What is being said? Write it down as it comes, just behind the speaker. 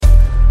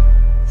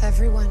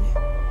Everyone,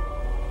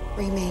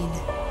 remain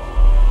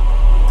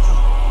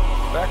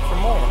calm. Back for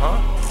more,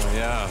 huh? Oh,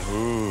 yeah.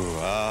 Ooh,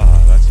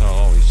 that's how it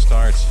always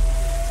starts.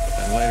 But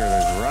then later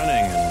there's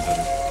running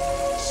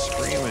and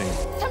screaming.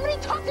 Somebody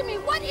talk to me!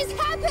 What is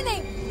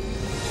happening?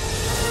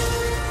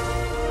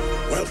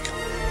 Welcome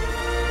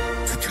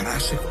to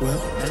Jurassic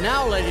World. And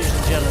now, ladies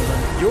and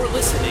gentlemen, you're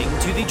listening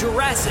to the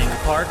Jurassic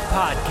Park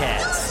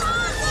Podcast.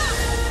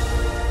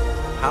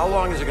 How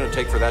long is it going to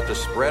take for that to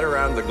spread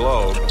around the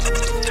globe?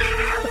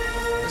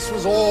 This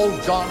was all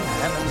John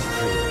Hammond's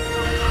dream.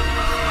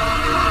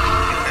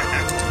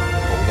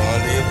 Hold on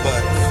to your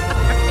butts.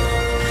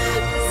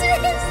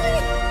 Seriously?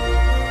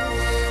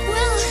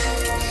 Well,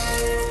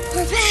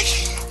 we're back.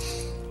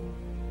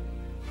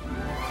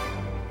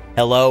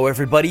 Hello,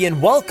 everybody,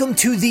 and welcome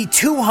to the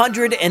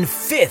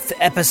 205th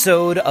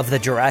episode of the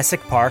Jurassic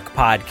Park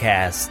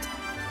Podcast.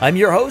 I'm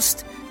your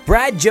host,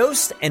 Brad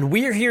Jost, and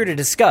we're here to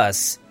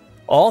discuss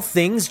all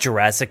things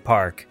Jurassic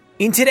Park.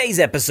 In today's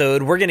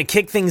episode, we're going to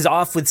kick things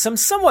off with some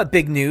somewhat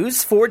big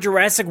news for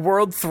Jurassic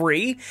World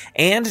 3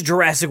 and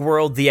Jurassic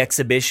World The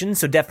Exhibition,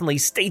 so definitely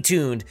stay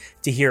tuned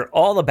to hear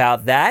all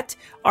about that.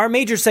 Our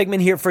major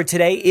segment here for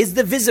today is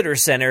the Visitor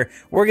Center.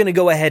 We're going to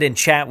go ahead and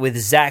chat with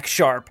Zach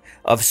Sharpe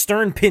of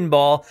Stern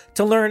Pinball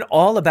to learn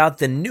all about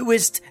the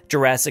newest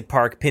Jurassic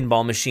Park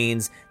pinball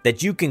machines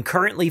that you can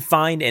currently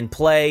find and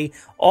play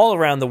all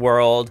around the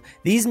world.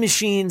 These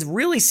machines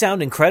really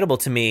sound incredible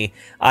to me.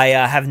 I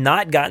have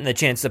not gotten the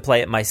chance to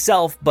play it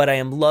myself, but I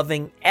am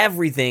loving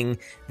everything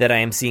that I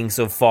am seeing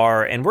so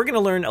far, and we're going to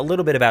learn a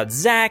little bit about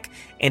Zach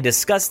and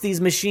discuss these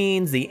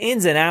machines, the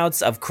ins and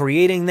outs of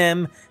creating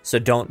them, so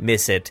don't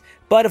miss it.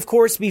 But of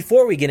course,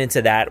 before we get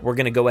into that, we're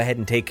going to go ahead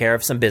and take care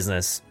of some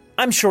business.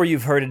 I'm sure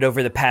you've heard it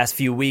over the past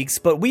few weeks,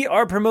 but we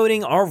are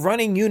promoting our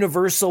Running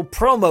Universal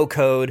promo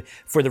code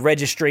for the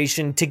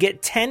registration to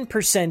get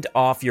 10%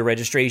 off your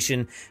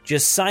registration.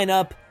 Just sign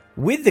up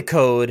with the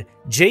code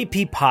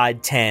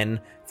JPPOD10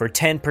 for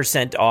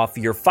 10% off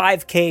your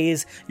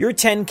 5Ks, your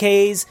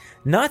 10Ks,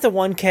 not the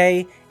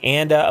 1K,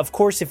 and of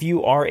course, if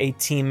you are a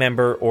team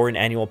member or an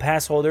annual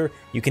pass holder,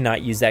 you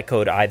cannot use that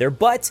code either.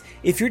 But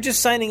if you're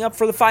just signing up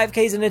for the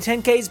 5Ks and the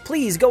 10Ks,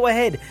 please go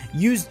ahead,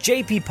 use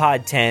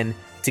JPPOD10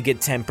 to get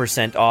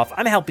 10% off.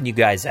 I'm helping you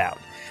guys out.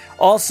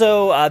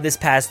 Also, this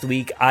past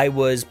week, I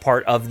was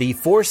part of the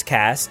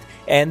Forcecast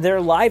and their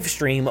live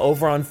stream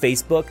over on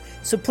Facebook.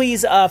 So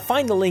please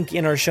find the link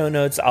in our show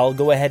notes. I'll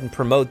go ahead and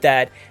promote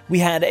that. We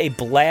had a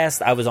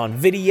blast. I was on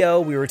video.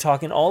 We were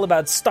talking all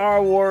about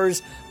Star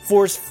Wars,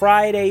 Force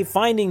Friday,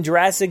 finding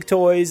Jurassic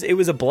toys. It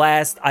was a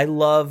blast. I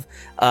love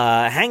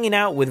hanging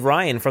out with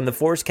Ryan from the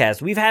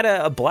Forcecast. We've had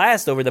a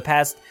blast over the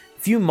past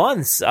few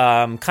months,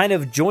 kind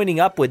of joining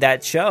up with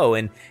that show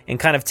and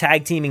kind of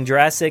tag teaming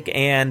Jurassic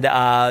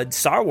and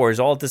Star Wars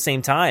all at the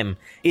same time.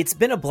 It's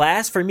been a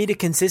blast for me to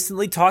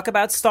consistently talk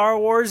about Star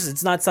Wars.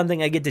 It's not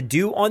something I get to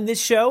do on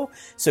this show,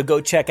 so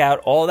go check out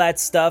all that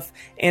stuff.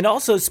 And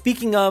also,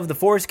 speaking of the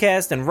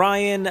Forcecast and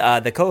Ryan,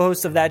 the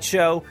co-host of that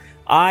show,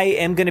 I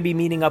am going to be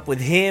meeting up with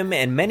him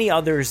and many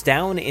others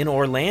down in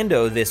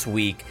Orlando this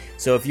week.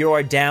 So if you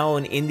are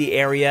down in the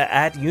area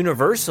at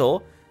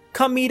Universal,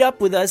 come meet up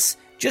with us.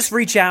 Just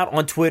reach out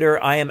on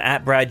Twitter. I am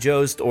at Brad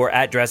Jost or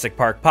at Jurassic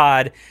Park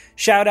Pod.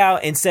 Shout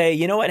out and say,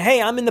 you know what? Hey,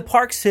 I'm in the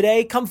parks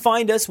today. Come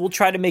find us. We'll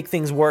try to make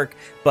things work.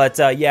 But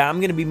yeah, I'm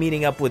going to be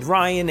meeting up with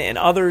Ryan and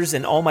others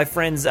and all my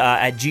friends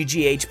at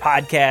GGH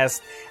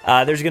Podcast.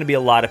 There's going to be a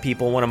lot of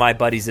people. One of my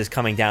buddies is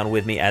coming down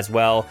with me as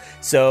well.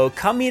 So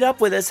come meet up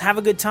with us. Have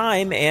a good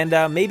time.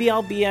 And maybe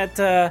I'll be at...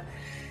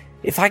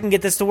 if I can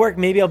get this to work,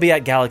 maybe I'll be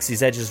at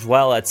Galaxy's Edge as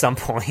well at some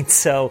point.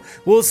 So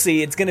we'll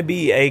see. It's going to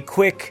be a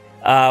quick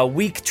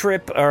week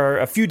trip or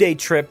a few day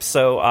trip.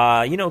 So,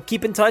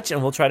 keep in touch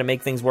and we'll try to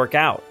make things work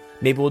out.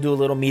 Maybe we'll do a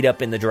little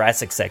meetup in the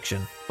Jurassic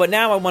section. But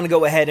now I want to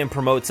go ahead and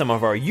promote some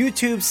of our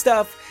YouTube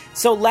stuff.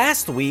 So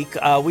last week,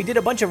 we did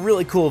a bunch of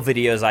really cool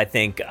videos, I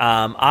think.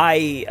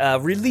 I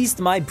released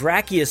my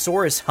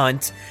Brachiosaurus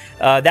hunt.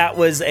 That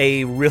was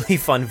a really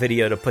fun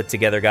video to put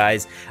together,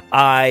 guys.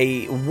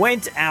 I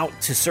went out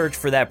to search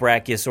for that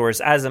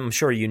Brachiosaurus, as I'm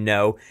sure you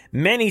know,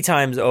 many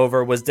times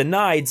over, was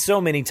denied so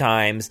many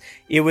times.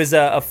 It was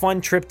a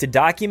fun trip to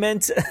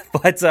document,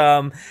 but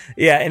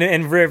yeah,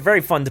 and very,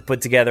 very fun to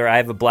put together. I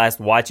have a blast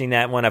watching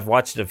that one. I've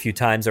watched it a few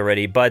times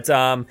already, but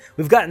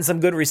we've gotten some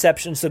good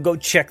reception, so go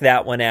check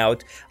that one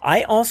out.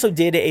 I also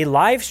did a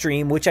live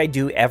stream, which I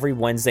do every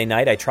Wednesday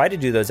night. I try to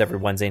do those every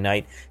Wednesday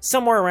night,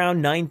 somewhere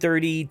around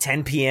 9:30,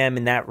 10 p.m.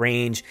 in that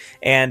range.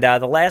 And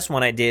the last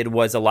one I did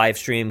was a live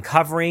stream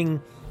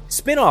covering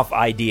spin-off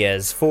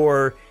ideas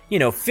for,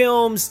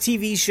 films,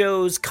 TV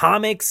shows,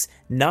 comics,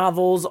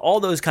 novels, all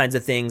those kinds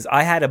of things.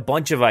 I had a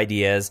bunch of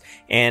ideas,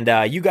 and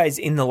you guys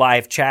in the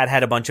live chat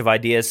had a bunch of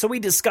ideas, so we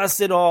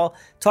discussed it all,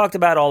 talked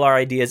about all our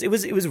ideas. It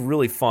was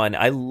really fun.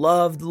 I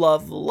loved the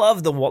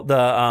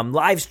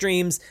live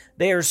streams.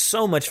 They are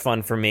so much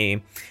fun for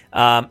me.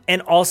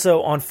 And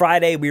also on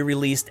Friday, we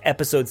released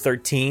episode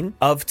 13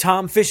 of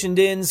Tom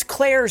Fishenden's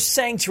Claire's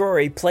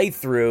Sanctuary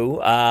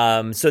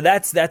playthrough. So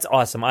that's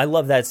awesome. I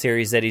love that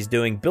series that he's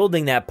doing,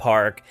 building that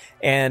park.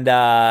 And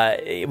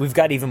we've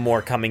got even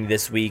more coming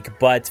this week.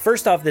 But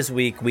first off this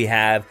week, we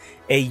have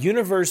a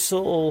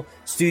Universal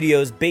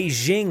Studios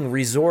Beijing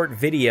Resort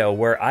video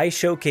where I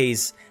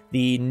showcase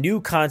the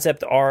new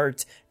concept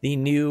art, the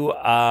new,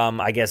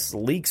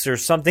 leaks or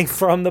something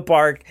from the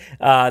park,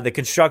 the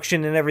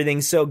construction and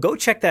everything. So go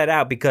check that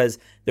out because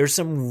there's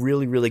some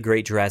really, really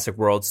great Jurassic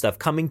World stuff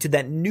coming to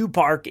that new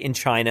park in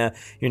China.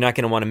 You're not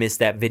going to want to miss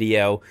that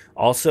video.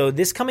 Also,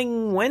 this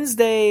coming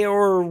Wednesday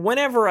or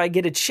whenever I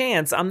get a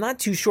chance, I'm not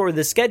too sure of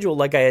the schedule.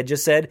 Like I had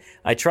just said,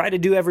 I try to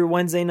do every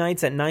Wednesday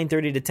nights at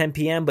 9:30 to 10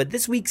 p.m., but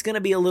this week's going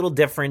to be a little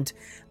different.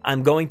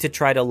 I'm going to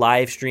try to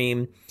live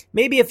stream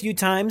maybe a few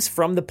times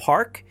from the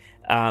park.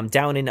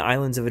 Down in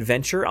Islands of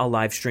Adventure, I'll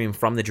live stream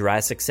from the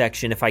Jurassic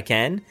section if I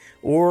can.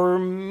 Or,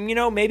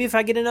 maybe if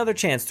I get another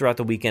chance throughout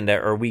the weekend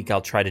or week,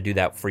 I'll try to do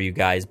that for you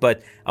guys.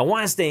 But I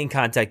want to stay in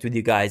contact with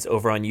you guys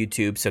over on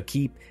YouTube, so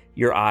keep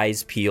your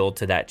eyes peeled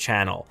to that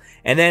channel.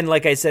 And then,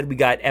 like I said, we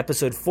got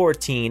episode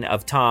 14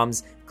 of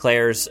Tom's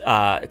Claire's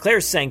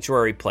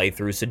Sanctuary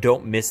playthrough, so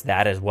don't miss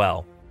that as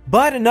well.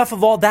 But enough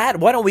of all that,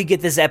 why don't we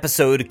get this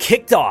episode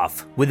kicked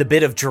off with a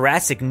bit of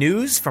Jurassic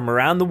news from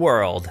around the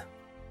world.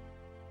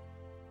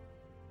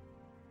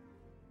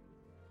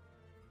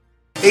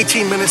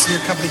 18 minutes and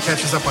your company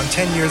catches up on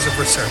 10 years of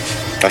research.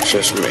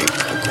 Access main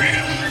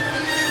program.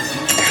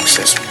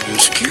 Access new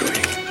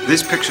security.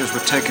 These pictures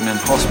were taken in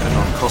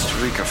hospital in Costa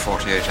Rica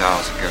 48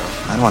 hours ago.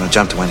 I don't want to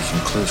jump to any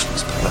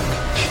conclusions, but look.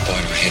 Boy,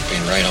 my head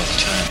being right all the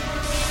time.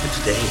 But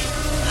today,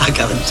 I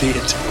guarantee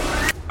it.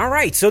 All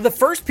right, so the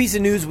first piece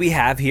of news we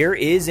have here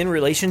is in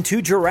relation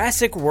to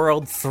Jurassic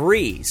World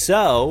 3.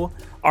 So,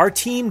 our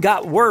team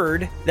got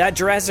word that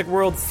Jurassic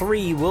World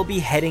 3 will be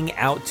heading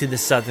out to the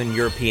southern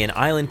European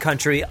island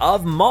country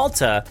of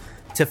Malta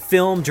to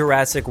film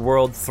Jurassic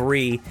World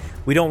 3.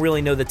 We don't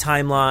really know the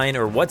timeline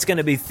or what's going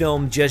to be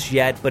filmed just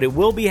yet, but it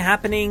will be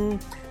happening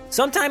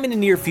sometime in the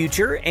near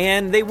future,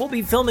 and they will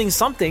be filming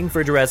something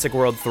for Jurassic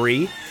World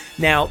 3.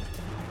 Now,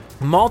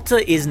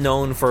 Malta is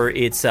known for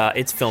its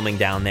filming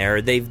down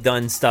there. They've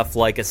done stuff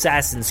like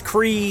Assassin's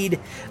Creed,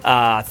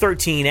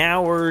 13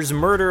 Hours,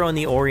 Murder on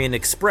the Orient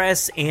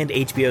Express, and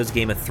HBO's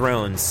Game of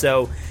Thrones.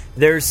 So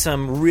there's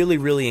some really,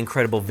 really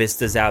incredible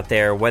vistas out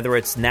there, whether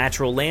it's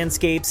natural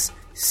landscapes,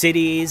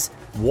 cities,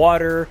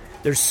 water.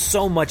 There's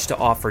so much to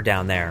offer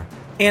down there.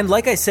 And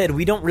like I said,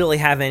 we don't really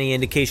have any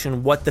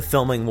indication what the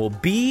filming will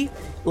be.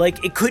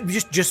 Like, it could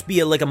just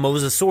be like a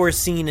Mosasaurus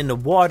scene in the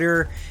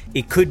water.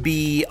 It could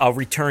be a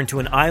return to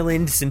an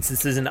island, since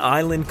this is an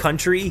island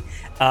country.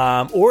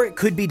 Or it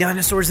could be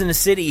dinosaurs in a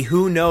city.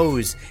 Who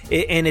knows?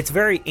 And it's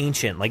very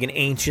ancient, like an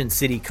ancient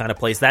city kind of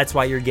place. That's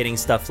why you're getting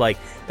stuff like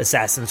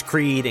Assassin's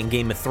Creed and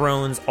Game of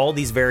Thrones. All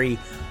these very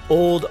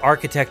old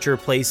architecture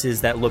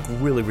places that look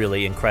really,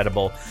 really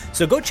incredible.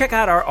 So go check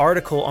out our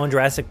article on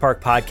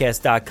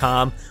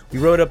JurassicParkPodcast.com. We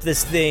wrote up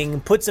this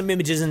thing, put some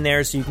images in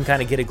there so you can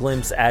kind of get a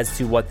glimpse as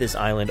to what this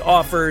island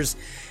offers.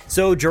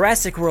 So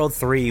Jurassic World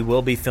 3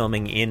 will be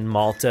filming in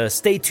Malta.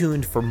 Stay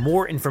tuned for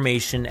more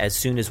information as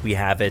soon as we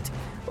have it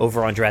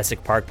over on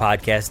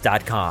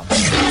JurassicParkPodcast.com.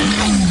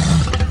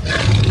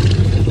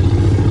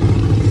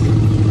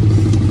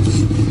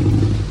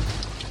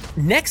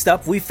 Next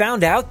up, we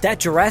found out that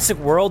Jurassic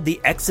World the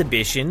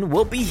exhibition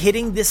will be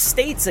hitting the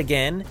States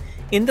again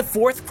in the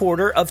fourth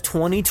quarter of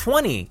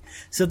 2020.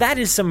 So that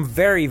is some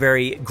very,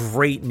 very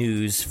great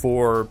news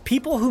for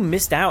people who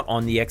missed out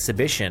on the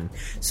exhibition.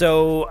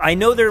 So I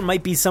know there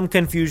might be some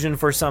confusion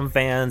for some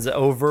fans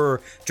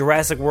over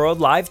Jurassic World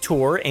Live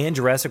Tour and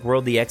Jurassic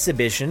World the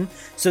exhibition.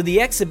 So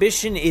the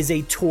exhibition is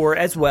a tour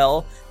as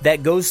well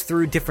that goes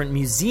through different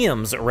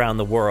museums around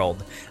the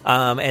world.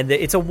 And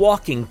it's a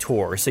walking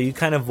tour. So you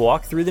kind of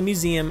walk through the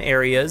museum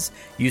areas.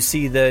 You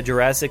see the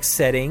Jurassic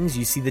settings.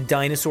 You see the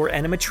dinosaur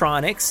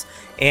animatronics.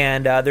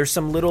 And there's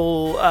some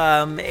little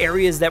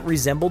areas that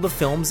resemble the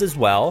films as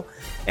well.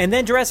 And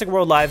then Jurassic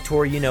World Live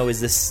Tour,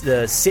 is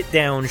the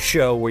sit-down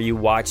show where you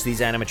watch these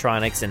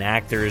animatronics and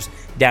actors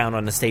down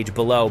on the stage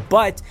below.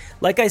 But,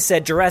 like I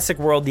said, Jurassic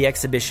World, the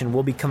exhibition,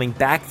 will be coming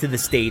back to the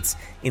States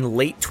in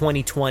late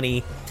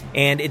 2020.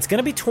 And it's going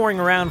to be touring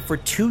around for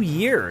 2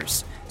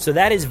 years. So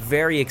that is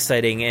very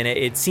exciting. And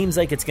it seems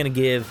like it's going to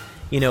give,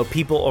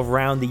 people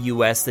around the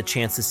U.S. the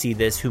chance to see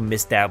this who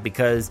missed out.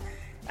 Because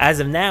as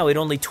of now, it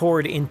only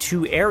toured in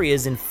 2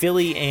 areas, in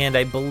Philly and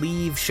I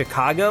believe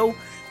Chicago.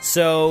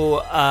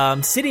 So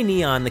City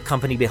Neon, the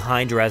company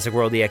behind Jurassic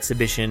World the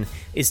exhibition,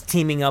 is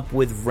teaming up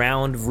with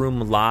Round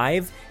Room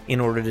Live in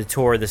order to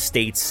tour the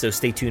States. So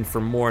stay tuned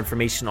for more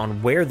information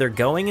on where they're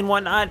going and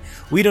whatnot.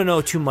 We don't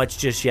know too much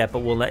just yet, but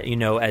we'll let you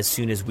know as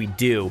soon as we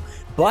do.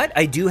 But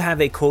I do have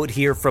a quote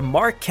here from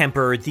Mark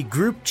Kemper, the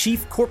Group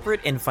Chief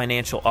Corporate and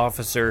Financial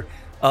Officer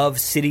of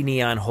City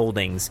Neon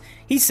Holdings.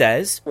 He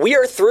says, "We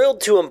are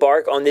thrilled to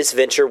embark on this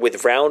venture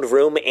with Round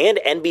Room and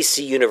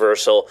NBC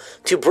Universal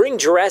to bring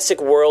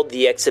Jurassic World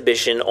the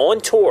exhibition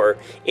on tour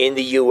in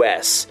the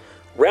U.S.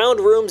 Round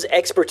Room's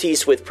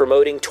expertise with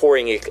promoting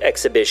touring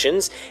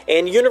exhibitions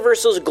and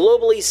Universal's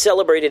globally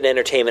celebrated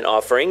entertainment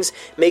offerings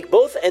make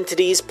both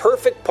entities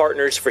perfect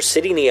partners for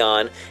City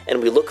Neon,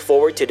 and we look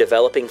forward to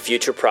developing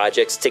future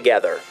projects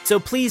together." So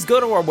please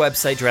go to our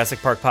website,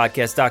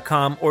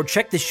 JurassicParkPodcast.com, or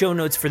check the show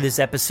notes for this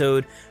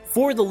episode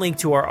for the link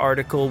to our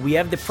article. We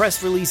have the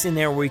press release in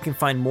there where you can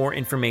find more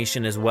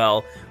information as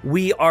well.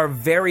 We are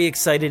very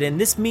excited, and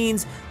this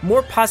means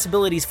more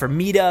possibilities for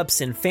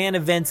meetups and fan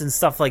events and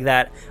stuff like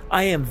that.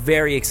 I am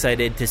very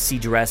excited to see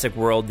Jurassic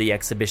World, the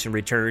exhibition,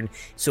 return.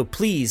 So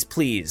please,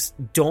 please,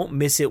 don't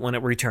miss it when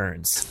it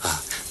returns.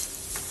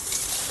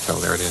 Oh,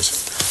 there it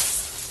is.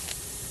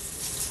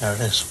 There it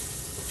is.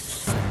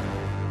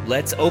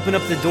 Let's open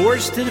up the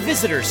doors to the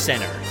Visitor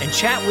Center and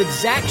chat with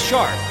Zach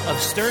Sharpe of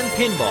Stern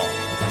Pinball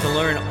to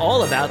learn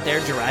all about their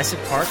Jurassic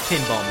Park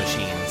pinball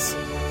machines.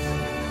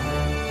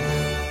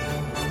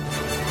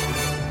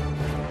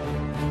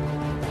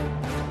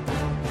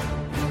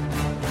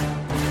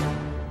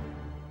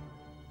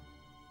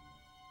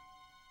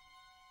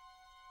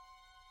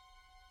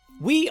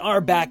 We are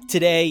back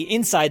today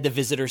inside the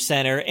Visitor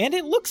Center, and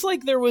it looks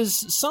like there was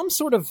some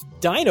sort of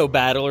dino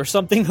battle or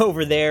something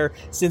over there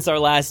since our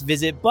last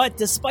visit, but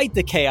despite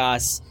the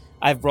chaos,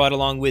 I've brought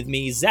along with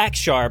me Zach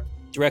Sharpe,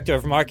 Director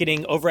of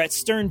Marketing over at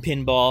Stern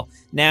Pinball.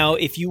 Now,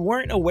 if you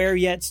weren't aware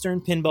yet, Stern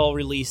Pinball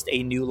released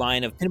a new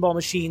line of pinball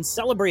machines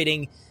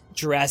celebrating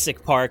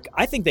Jurassic Park.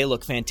 I think they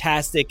look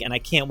fantastic, and I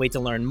can't wait to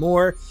learn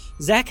more.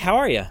 Zach, how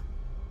are you?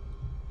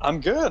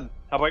 I'm good.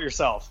 How about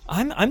yourself?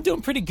 I'm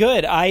doing pretty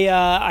good.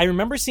 I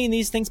remember seeing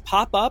these things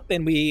pop up,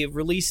 and we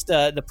released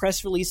the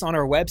press release on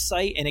our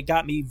website, and it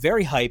got me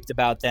very hyped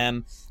about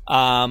them.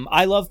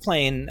 I love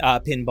playing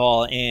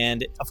pinball,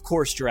 and of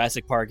course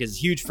Jurassic Park is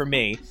huge for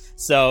me.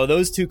 So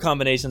those two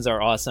combinations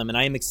are awesome, and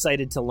I am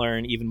excited to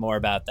learn even more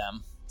about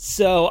them.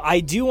 So I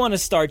do want to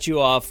start you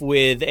off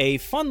with a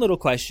fun little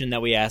question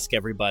that we ask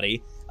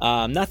everybody.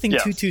 Nothing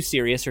too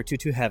serious or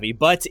too heavy,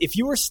 but if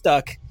you were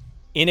stuck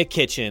in a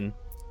kitchen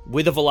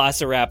with a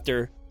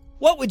velociraptor,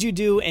 what would you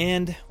do,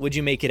 and would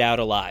you make it out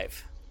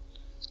alive?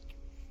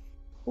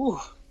 Ooh,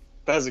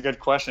 that is a good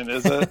question.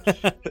 Is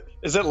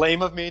it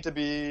lame of me to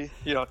be,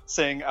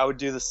 saying I would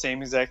do the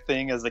same exact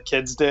thing as the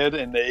kids did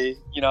and they,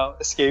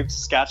 escaped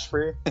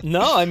scotch-free?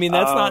 No, I mean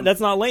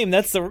that's not lame.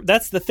 That's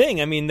the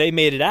thing. I mean, they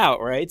made it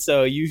out, right?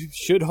 So you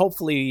should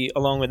hopefully,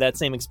 along with that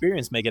same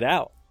experience, make it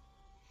out.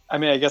 I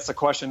mean, I guess the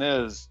question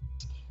is,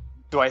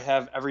 do I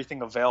have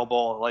everything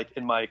available, like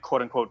in my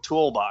quote-unquote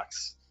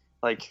toolbox?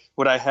 Like,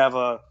 would I have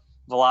a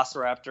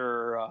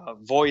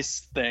Velociraptor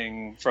voice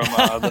thing from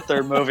the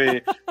third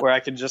movie where I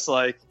could just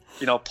play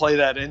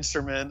that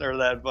instrument or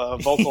that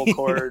vocal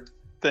cord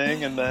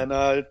thing and then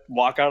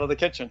walk out of the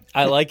kitchen?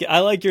 I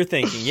like your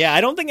thinking. Yeah,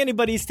 I don't think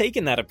anybody's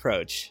taken that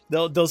approach.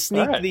 They'll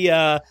sneak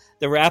the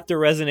raptor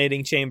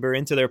resonating chamber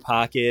into their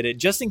pocket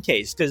just in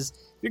case, because if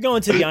you're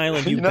going to the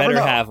island, you better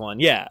have one.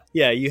 Yeah,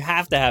 you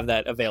have to have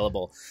that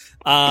available.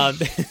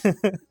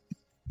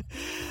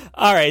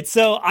 All right,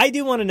 so I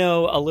do want to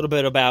know a little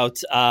bit about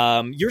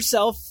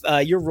yourself,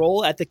 your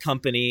role at the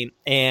company,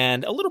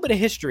 and a little bit of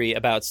history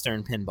about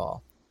Stern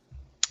Pinball.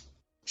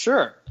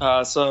 Sure.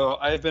 So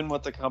I've been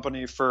with the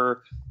company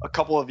for a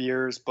couple of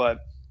years, but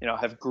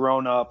have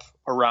grown up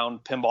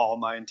around pinball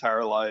my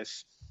entire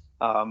life.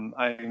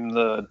 I'm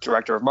the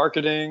director of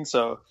marketing,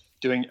 so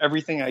doing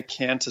everything I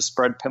can to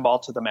spread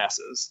pinball to the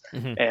masses.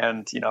 Mm-hmm.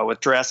 And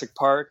with Jurassic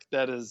Park,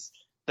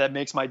 that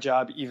makes my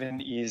job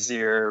even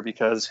easier,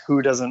 because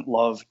who doesn't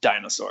love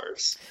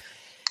dinosaurs?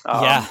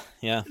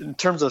 Yeah. In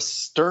terms of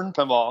Stern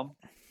Pinball,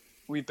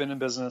 we've been in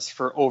business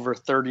for over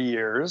 30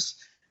 years.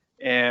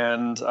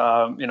 And,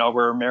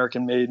 we're an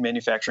American-made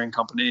manufacturing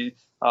company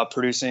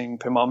producing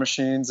pinball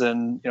machines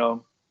and,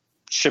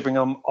 shipping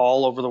them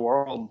all over the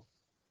world.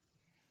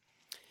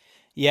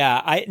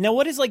 Yeah. Now,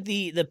 what is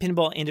the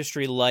pinball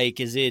industry like?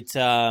 Is it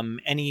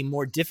any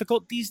more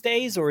difficult these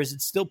days, or is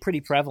it still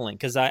pretty prevalent?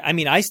 Because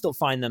I still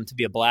find them to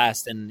be a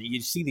blast, and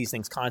you see these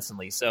things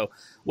constantly. So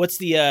what's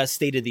the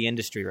state of the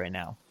industry right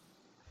now?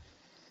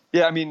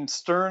 Yeah, I mean,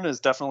 Stern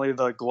is definitely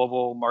the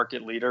global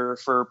market leader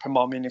for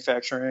pinball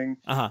manufacturing.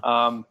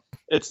 Uh-huh.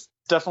 It's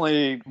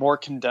definitely more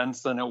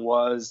condensed than it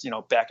was,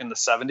 back in the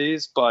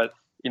 70s, but,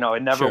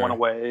 it never went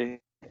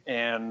away.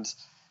 And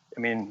I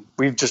mean,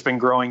 we've just been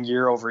growing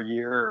year over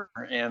year,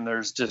 and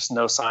there's just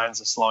no signs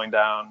of slowing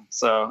down.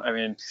 So, I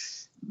mean,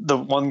 the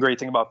one great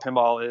thing about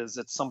pinball is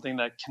it's something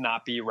that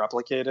cannot be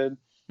replicated.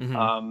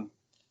 Mm-hmm.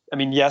 I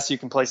mean, yes, you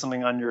can play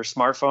something on your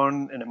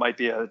smartphone and it might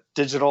be a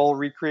digital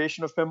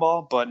recreation of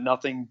pinball, but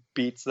nothing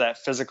beats that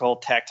physical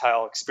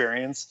tactile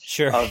experience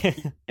of,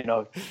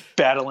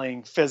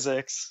 battling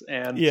physics.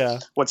 And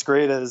what's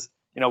great is,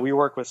 we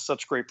work with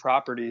such great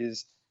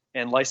properties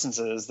and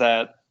licenses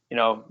that,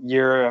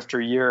 year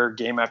after year,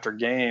 game after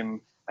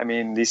game, I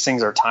mean, these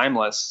things are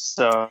timeless.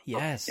 So,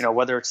 yes,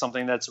 whether it's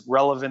something that's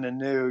relevant and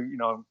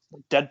new,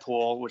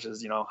 Deadpool, which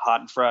is,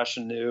 hot and fresh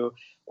and new,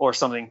 or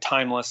something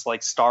timeless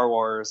like Star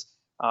Wars,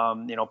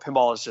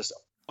 pinball is just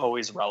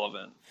always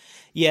relevant.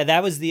 Yeah,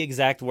 that was the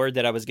exact word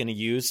that I was going to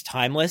use,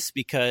 timeless,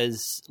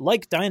 because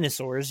like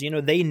dinosaurs,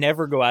 they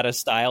never go out of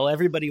style.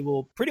 Everybody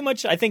will pretty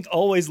much, I think,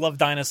 always love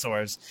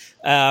dinosaurs.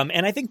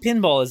 And I think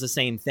pinball is the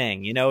same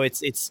thing.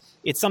 It's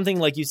something,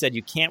 like you said,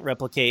 you can't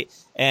replicate.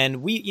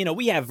 And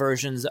we have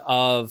versions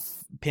of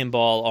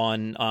pinball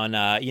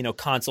on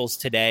consoles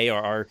today, or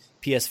our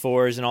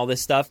PS4s and all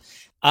this stuff.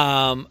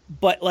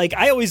 But like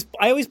I always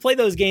play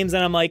those games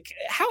and I'm like,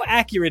 how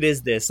accurate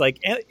is this? Like,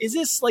 is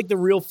this like the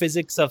real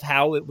physics of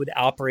how it would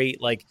operate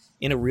like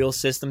in a real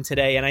system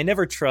today? And I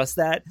never trust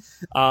that.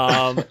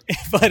 But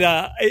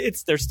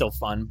they're still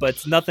fun,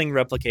 but nothing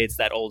replicates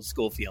that old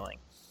school feeling.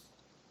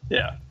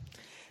 Yeah.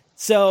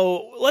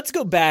 So let's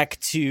go back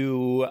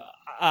to,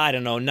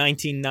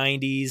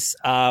 1990s.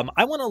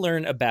 I want to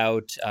learn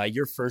about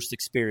your first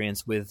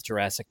experience with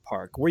Jurassic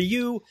Park. Were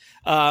you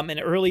an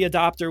early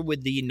adopter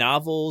with the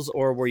novels,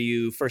 or were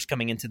you first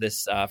coming into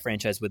this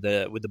franchise with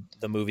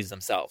the movies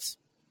themselves?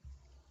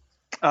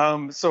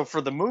 So for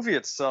the movie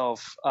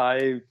itself,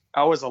 I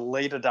was a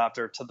late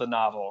adopter to the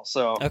novel.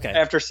 So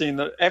after seeing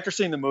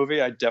the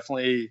movie, I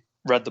definitely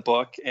read the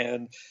book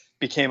and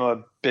became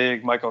a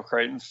big Michael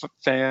Crichton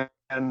fan.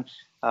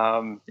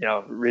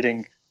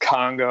 Reading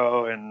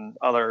Congo and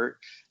other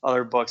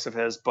books of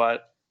his.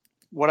 But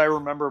what I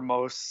remember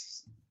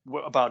most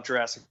about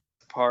Jurassic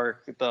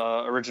Park,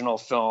 the original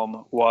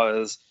film,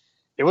 was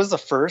it was the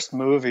first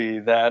movie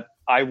that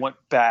I went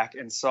back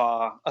and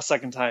saw a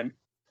second time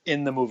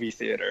in the movie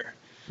theater.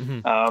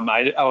 Mm-hmm.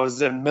 I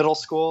was in middle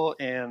school,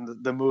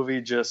 and the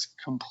movie just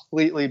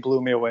completely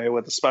blew me away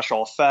with the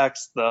special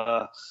effects,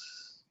 the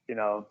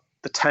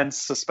tense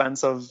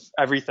suspense of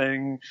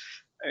everything.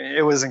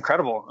 It was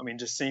incredible. I mean,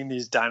 just seeing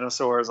these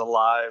dinosaurs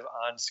alive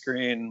on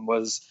screen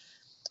was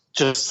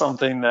just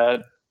something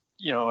that,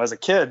 as a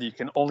kid, you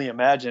can only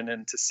imagine.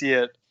 And to see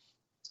it,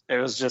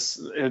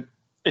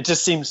 it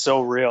just seemed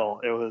so real.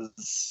 It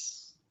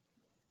was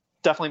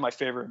definitely my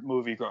favorite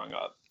movie growing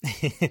up.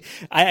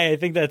 I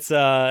think that's,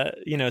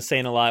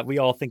 saying a lot. We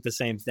all think the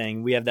same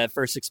thing. We have that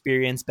first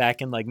experience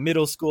back in like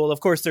middle school.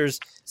 Of course, there's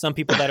some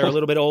people that are a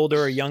little bit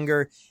older or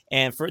younger.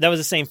 And that was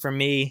the same for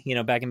me,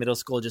 back in middle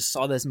school, just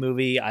saw this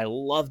movie. I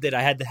loved it.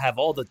 I had to have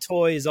all the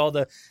toys, all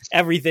the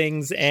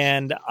everythings.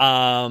 And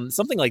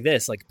something like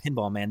this, like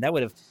pinball, man, that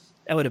would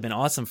have been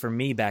awesome for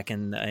me back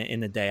in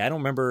the day. I don't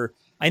remember.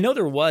 I know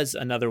there was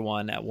another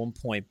one at one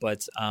point,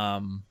 but I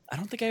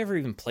don't think I ever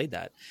even played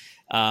that.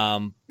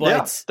 But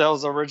yeah, that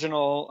was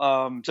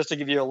original. Just to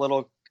give you a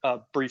little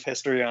brief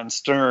history on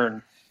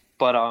Stern,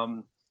 but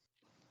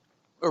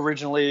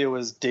originally it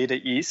was Data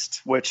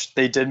East, which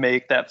they did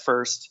make that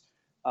first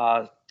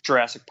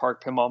Jurassic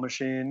Park pinball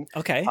machine.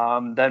 Okay.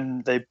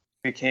 Then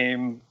we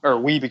became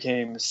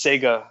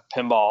Sega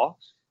Pinball,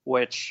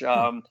 which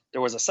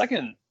there was a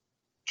second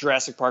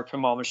Jurassic Park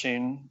pinball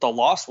machine, The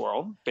Lost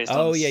World, based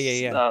on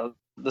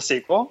the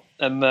sequel,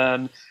 and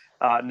then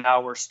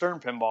now we're Stern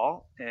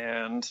Pinball,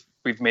 and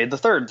we've made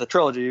the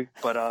trilogy,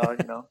 but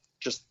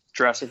just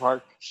Jurassic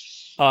Park.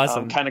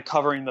 Awesome. Kind of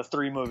covering the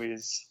three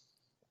movies.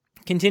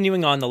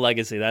 Continuing on the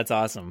legacy, that's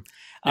awesome.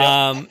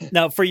 Yeah.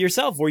 Now, for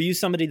yourself, were you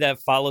somebody that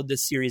followed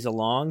this series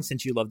along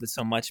since you loved it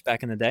so much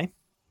back in the day?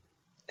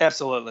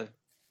 Absolutely.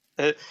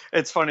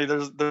 It's funny.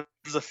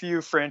 There's a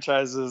few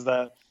franchises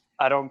that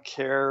I don't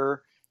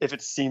care if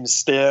it seems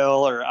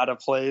stale or out of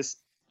place.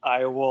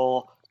 I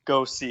will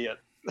go see it.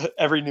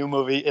 Every new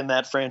movie in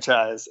that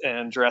franchise,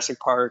 and Jurassic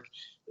Park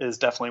is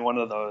definitely one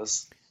of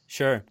those.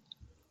 Sure.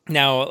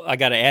 Now, I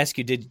got to ask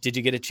you, did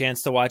you get a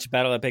chance to watch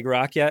Battle at Big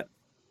Rock yet?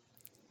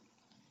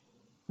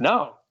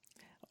 No.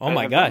 Oh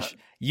my gosh.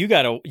 You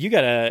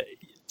gotta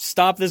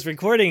stop this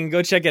recording and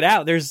go check it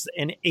out. There's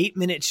an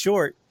 8-minute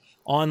short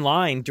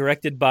online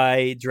directed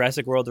by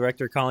Jurassic World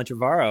director Colin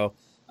Trevorrow,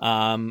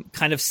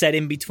 kind of set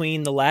in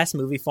between the last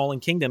movie, Fallen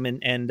Kingdom,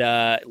 and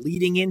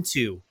leading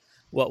into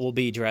what will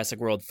be Jurassic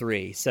World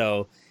 3.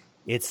 So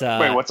it's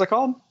wait, what's it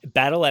called?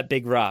 Battle at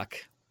Big Rock.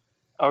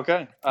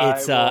 Okay.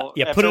 It's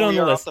put it on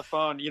the list. Off the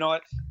phone. You know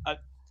what?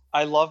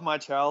 I love my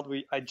child.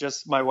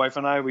 My wife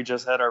and I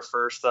just had our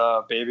first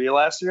baby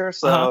last year,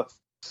 so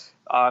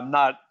I'm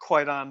not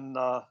quite on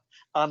the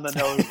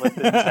nose with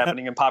things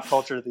happening in pop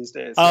culture these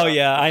days. Oh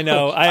yeah, I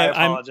know. I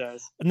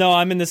apologize.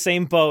 I'm in the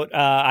same boat.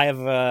 I have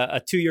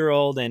a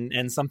 2-year-old,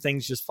 and some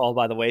things just fall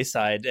by the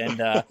wayside.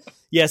 And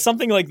yeah,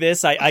 something like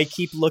this, I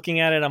keep looking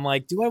at it. I'm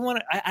like, do I want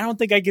to? I don't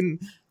think I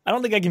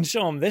can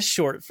show him this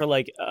short for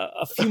like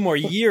a few more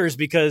years,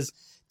 because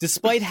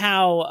despite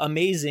how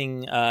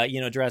amazing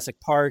Jurassic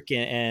Park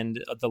and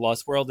The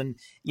Lost World, and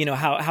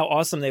how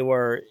awesome they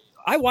were,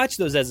 I watched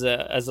those as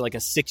like a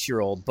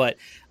 6-year-old, but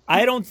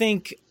I don't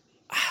think.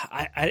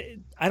 I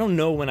don't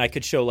know when I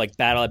could show like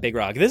Battle at Big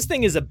Rock. This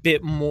thing is a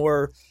bit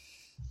more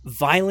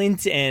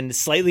violent and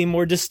slightly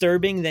more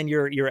disturbing than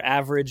your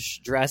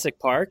average Jurassic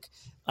Park.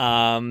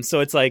 So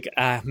it's like,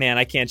 man,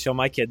 I can't show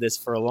my kid this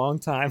for a long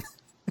time.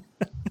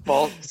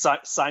 Well,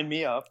 sign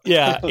me up.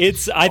 Yeah,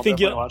 I think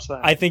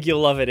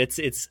you'll love it.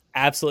 It's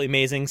absolutely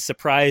amazing.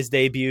 Surprise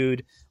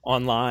debuted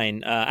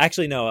online.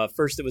 Actually, no.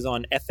 First it was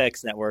on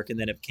FX Network, and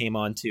then it came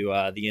onto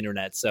the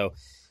internet. So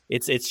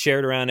it's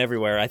shared around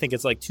everywhere. I think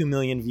it's like 2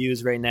 million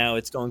views right now.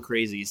 It's going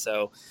crazy.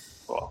 So,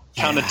 well,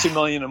 counted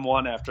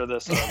 2,000,001 after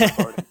this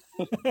recording.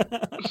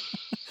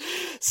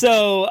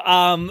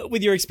 So,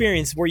 with your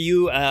experience, were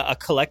you a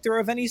collector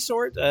of any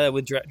sort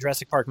with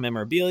Jurassic Park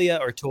memorabilia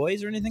or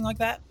toys or anything like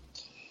that?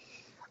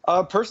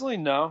 Personally,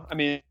 no. I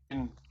mean,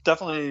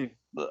 definitely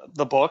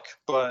the book,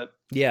 but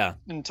yeah,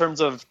 in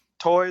terms of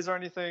toys or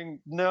anything,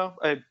 no.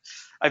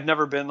 I've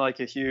never been like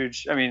a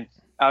huge. I mean,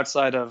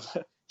 outside of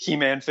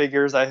He-Man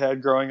figures I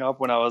had growing up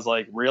when I was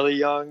like really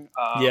young.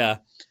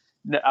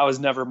 I was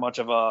never much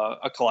of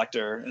a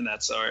collector in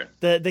that sort.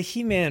 The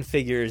He-Man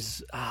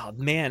figures, oh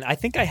man, I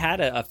think I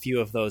had a few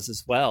of those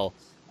as well.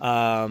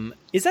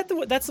 Is that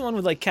that's the one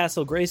with like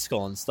Castle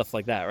Grayskull and stuff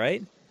like that,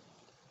 right?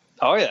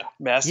 Oh yeah,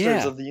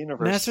 Masters of the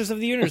Universe. Masters of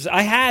the Universe.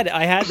 I had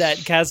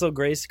that Castle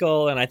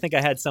Grayskull, and I think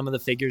I had some of the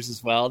figures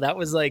as well. That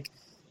was like,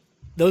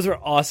 those were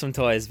awesome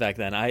toys back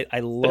then. I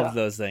loved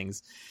those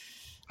things.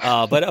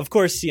 But of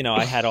course,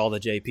 I had all the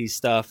JP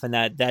stuff, and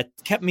that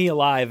kept me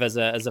alive as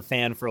a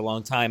fan for a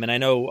long time. And I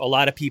know a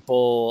lot of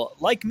people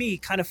like me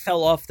kind of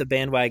fell off the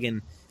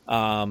bandwagon.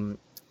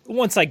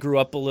 Once I grew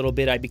up a little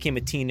bit, I became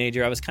a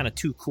teenager. I was kind of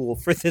too cool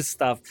for this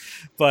stuff,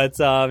 but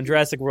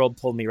Jurassic World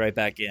pulled me right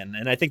back in.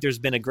 And I think there's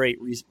been a great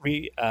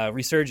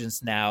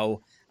resurgence now,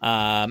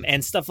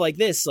 and stuff like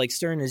this. Like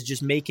Stern is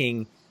just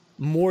making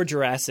more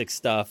Jurassic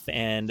stuff,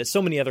 and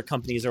so many other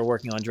companies are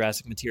working on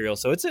Jurassic material.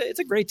 So it's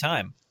a great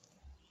time.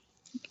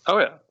 Oh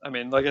yeah, I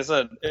mean, like I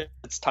said,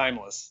 it's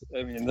timeless.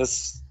 I mean,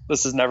 this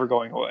is never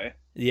going away.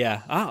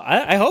 Yeah,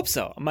 I hope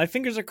so. My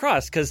fingers are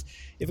crossed, because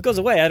if it goes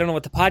away, I don't know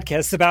what the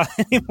podcast's about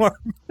anymore.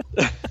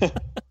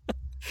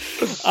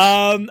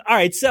 All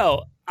right,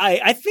 so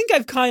I think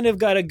I've kind of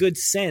got a good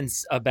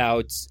sense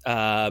about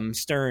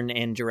Stern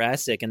and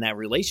Jurassic and that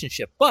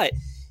relationship. But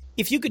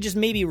if you could just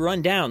maybe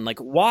run down, like,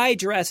 why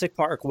Jurassic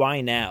Park?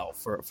 Why now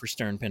for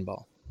Stern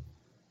Pinball?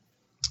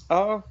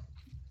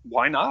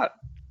 Why not?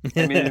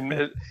 I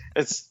mean,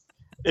 it's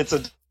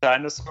a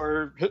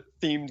dinosaur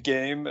themed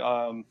game.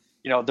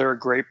 They're a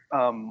great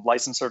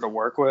licensor to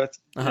work with,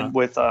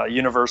 with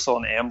Universal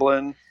and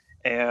Amblin.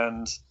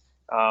 And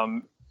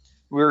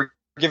we were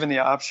given the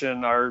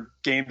option. Our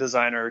game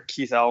designer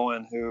Keith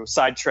Elwin, who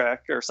side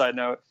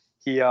note,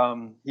 he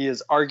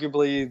is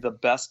arguably the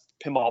best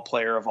pinball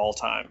player of all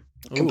time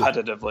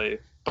competitively.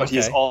 But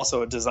he's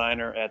also a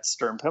designer at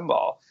Stern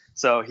Pinball.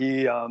 So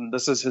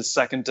this is his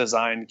second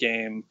design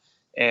game,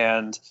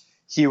 and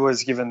he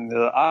was given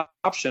the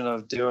option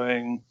of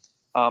doing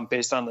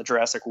based on the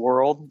Jurassic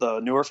World, the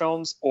newer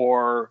films,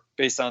 or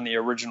based on the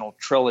original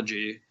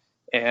trilogy.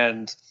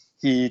 And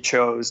he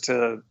chose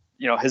to,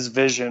 his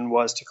vision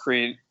was to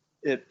create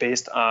it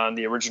based on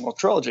the original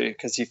trilogy,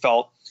 because he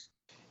felt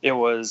it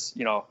was,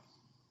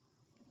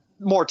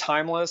 more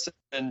timeless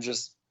and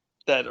just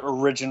that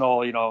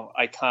original,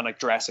 iconic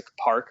Jurassic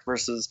Park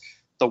versus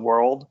the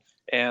world.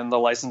 And the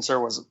licensor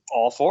was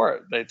all for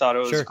it. They thought it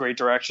was a great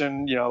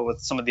direction,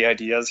 with some of the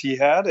ideas he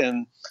had,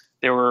 and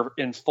they were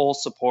in full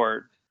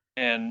support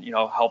and,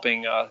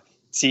 helping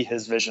see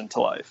his vision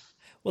to life.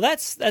 Well,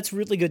 that's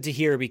really good to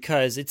hear,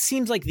 because it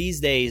seems like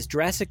these days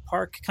Jurassic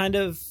Park kind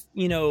of,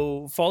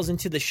 falls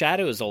into the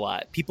shadows a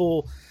lot.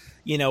 People,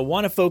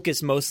 want to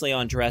focus mostly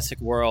on Jurassic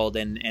World,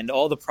 and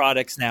all the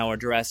products now are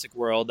Jurassic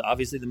World.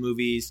 Obviously the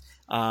movies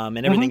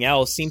and everything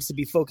else seems to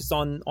be focused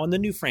on the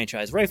new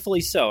franchise,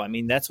 rightfully so. I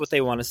mean, that's what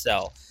they want to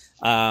sell.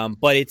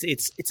 But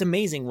it's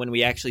amazing when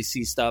we actually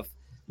see stuff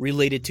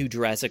related to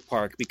Jurassic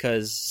Park,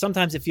 because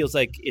sometimes it feels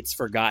like it's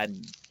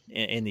forgotten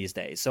in these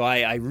days. So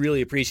I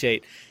really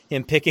appreciate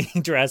him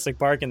picking Jurassic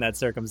Park in that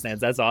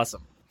circumstance. That's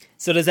awesome.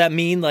 So does that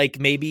mean like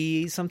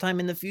maybe sometime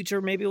in the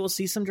future, maybe we'll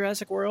see some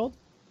Jurassic World?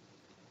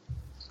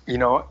 You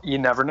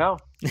never know.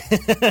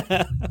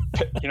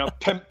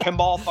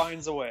 Pinball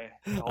finds a way.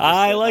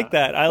 I like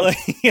that. I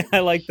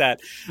like that.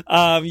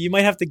 You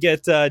might have to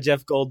get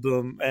Jeff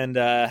Goldblum and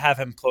have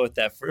him quote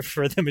that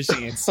for the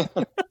machines.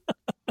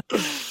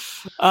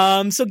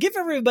 So give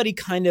everybody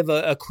kind of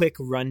a quick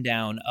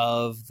rundown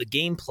of the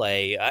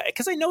gameplay,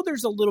 because I know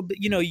there's a little bit,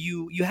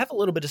 you have a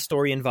little bit of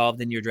story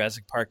involved in your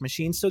Jurassic Park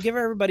machine. So give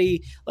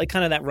everybody like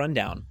kind of that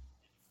rundown.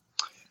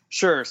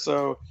 Sure.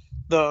 So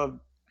the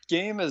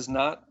game is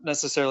not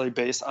necessarily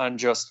based on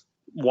just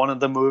one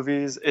of the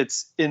movies.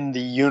 It's in the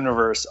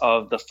universe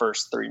of the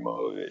first three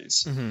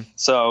movies. Mm-hmm.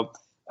 So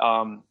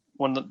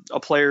when a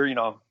player,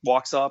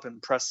 walks up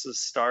and presses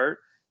start,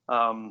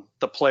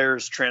 the player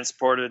is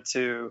transported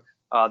to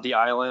the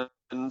island,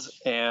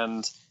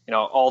 and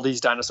all these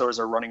dinosaurs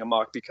are running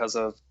amok because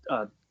of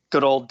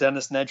good old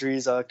Dennis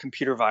Nedry's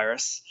computer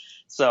virus.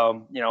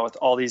 So with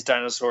all these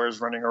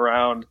dinosaurs running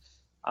around,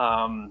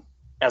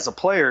 as a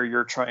player,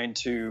 you're trying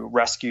to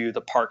rescue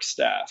the park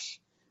staff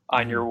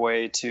on your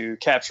way to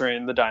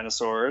capturing the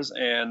dinosaurs.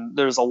 And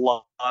there's a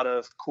lot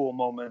of cool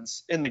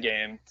moments in the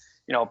game,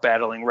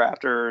 battling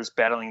raptors,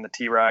 battling the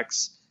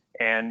T-Rex,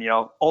 and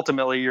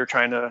ultimately you're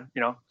trying to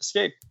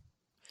escape.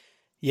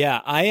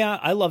 Yeah,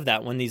 I love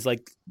that when these,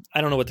 like,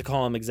 I don't know what to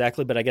call them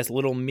exactly, but I guess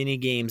little mini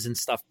games and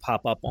stuff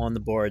pop up on the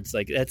boards.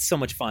 Like, that's so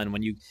much fun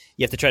when you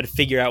have to try to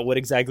figure out what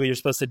exactly you're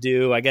supposed to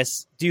do. I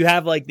guess, do you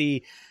have like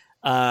the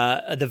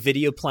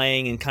video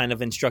playing and kind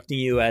of instructing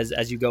you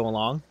as you go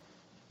along?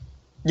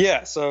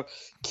 Yeah, so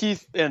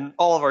Keith and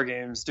all of our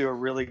games do a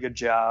really good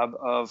job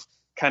of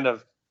kind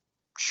of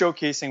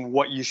showcasing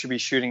what you should be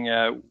shooting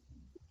at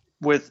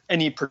with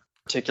any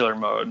particular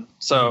mode.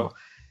 So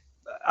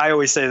I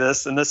always say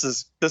this, and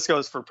this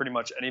goes for pretty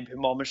much any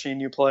pinball machine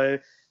you play.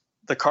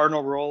 The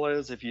cardinal rule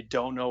is, if you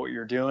don't know what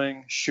you're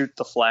doing, shoot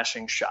the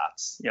flashing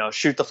shots,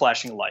 shoot the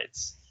flashing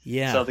lights.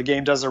 Yeah. So the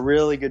game does a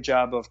really good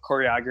job of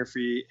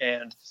choreography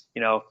and,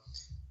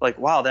 like,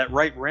 wow, that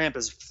right ramp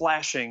is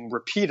flashing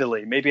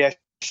repeatedly. Maybe I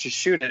should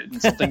shoot it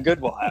and something good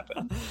will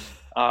happen.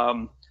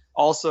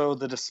 Also,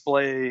 the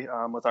display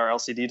with our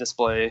LCD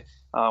display,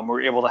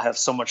 we're able to have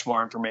so much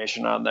more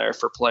information on there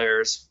for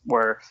players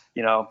where,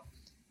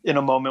 in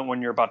a moment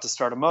when you're about to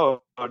start a mode,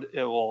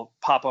 it will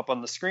pop up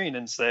on the screen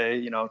and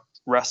say,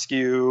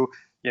 rescue,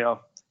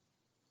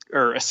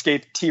 or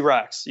escape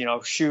T-Rex,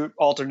 shoot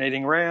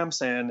alternating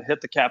ramps and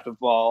hit the captive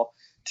ball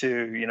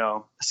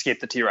to, escape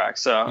the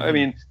T-Rex. So, I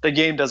mean, the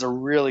game does a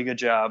really good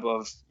job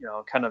of,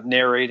 kind of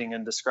narrating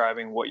and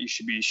describing what you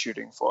should be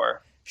shooting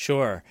for.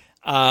 Sure.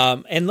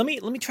 And let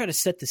me try to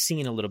set the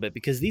scene a little bit,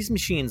 because these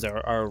machines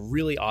are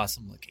really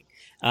awesome looking.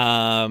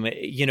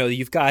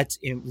 You've got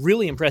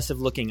really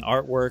impressive looking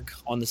artwork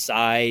on the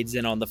sides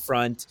and on the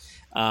front.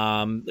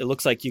 It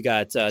looks like you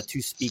got 2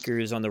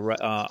 speakers on the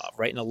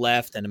right and the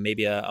left, and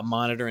maybe a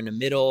monitor in the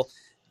middle.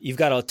 You've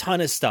got a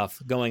ton of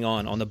stuff going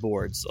on the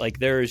boards. Like,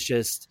 there's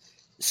just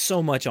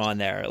so much on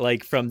there.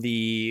 Like,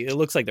 it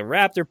looks like the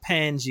Raptor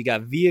pens, you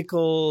got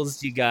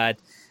vehicles, you got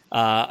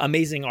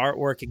amazing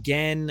artwork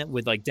again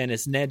with like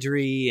Dennis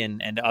Nedry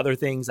and other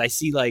things. I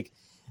see like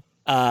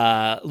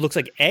looks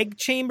like egg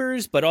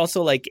chambers, but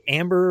also like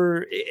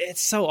amber.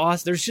 It's so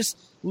awesome. There's just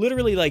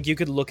literally, like, you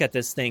could look at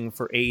this thing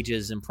for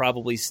ages and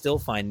probably still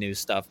find new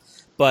stuff.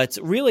 But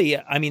really,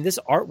 I mean, this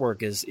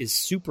artwork is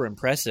super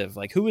impressive.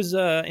 Like, who is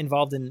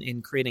involved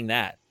in creating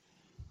that?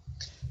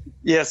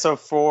 Yeah, so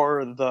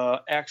for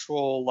the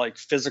actual like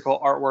physical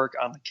artwork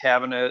on the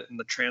cabinet and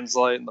the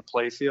translite and the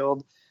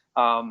playfield,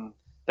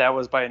 that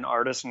was by an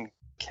artist in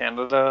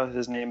Canada.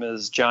 His name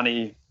is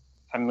Johnny.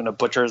 I'm going to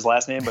butcher his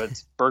last name, but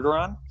it's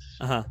Bergeron.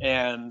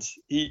 And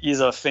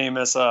he's a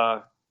famous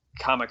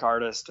comic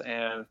artist,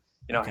 and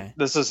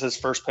this is his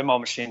first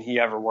pinball machine he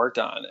ever worked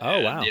on.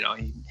 Oh, wow.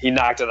 He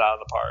knocked it out of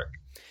the park.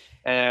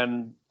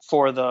 And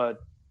for the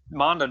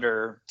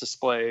monitor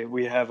display,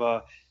 we have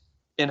a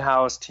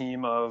in-house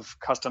team of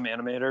custom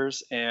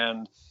animators,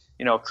 and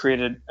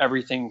created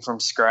everything from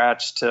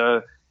scratch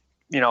to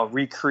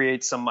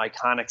recreate some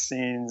iconic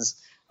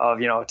scenes of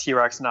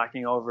T-Rex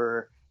knocking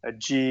over a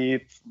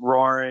Jeep,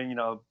 roaring,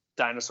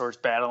 dinosaurs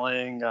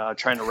battling,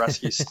 trying to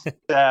rescue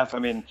staff. I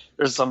mean,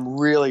 there's some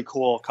really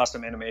cool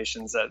custom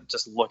animations that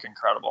just look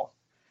incredible.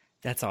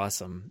 That's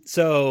awesome.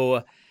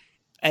 So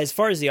as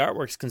far as the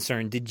artwork's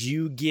concerned, did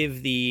you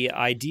give the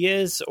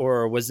ideas,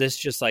 or was this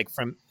just like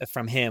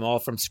from him, all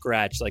from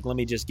scratch? Like, let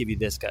me just give you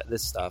this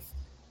stuff.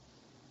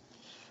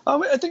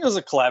 I think it was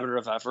a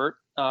collaborative effort.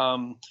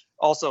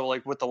 Also,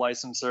 like with the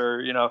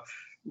licensor,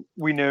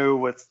 we knew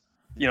with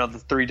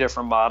the 3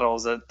 different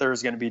models that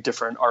there's going to be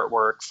different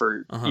artwork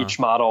for each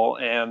model.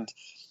 And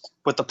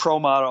with the Pro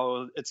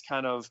model, it's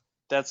kind of,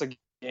 that's a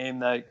game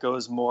that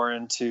goes more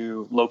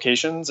into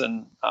locations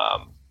and,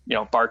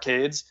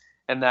 barcades.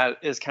 And that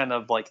is kind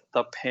of like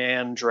the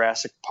pan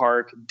Jurassic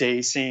Park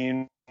day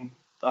scene.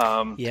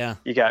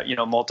 You got,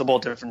 multiple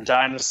different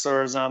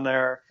dinosaurs on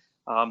there.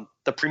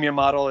 The premium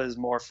model is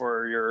more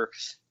for your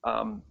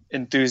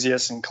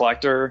enthusiast and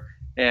collector.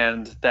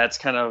 And that's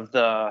kind of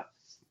the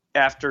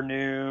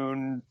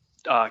afternoon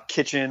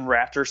kitchen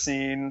raptor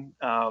scene,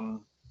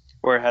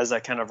 where it has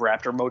that kind of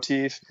raptor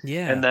motif.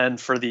 And then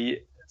for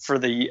the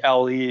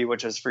LE,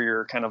 which is for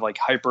your kind of like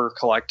hyper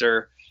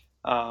collector,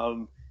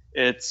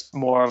 it's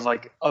more of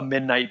like a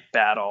midnight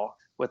battle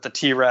with the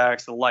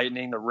T-Rex, the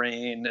lightning, the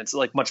rain. It's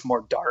like much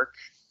more dark.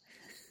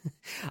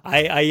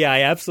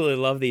 I absolutely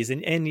love these,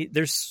 and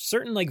there's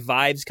certain like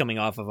vibes coming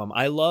off of them.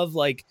 I love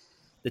like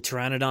the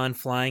Pteranodon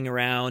flying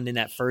around in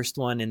that first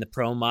one in the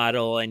Pro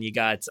model, and you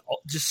got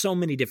just so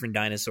many different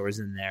dinosaurs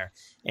in there,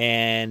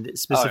 and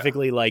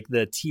specifically like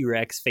the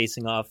T-Rex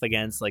facing off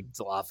against like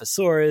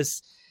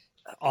Dilophosaurus.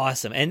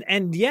 Awesome.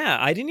 And yeah,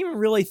 I didn't even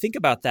really think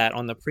about that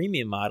on the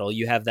premium model.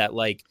 You have that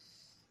like,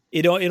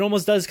 it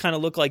almost does kind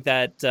of look like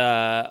that,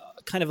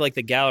 kind of like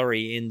the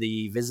gallery in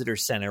the visitor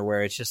center,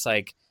 where it's just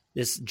like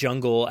this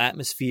jungle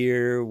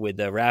atmosphere with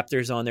the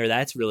raptors on there.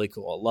 That's really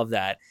cool. Love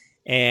that.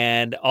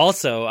 And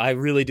also, I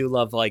really do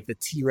love like the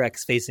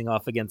T-Rex facing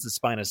off against the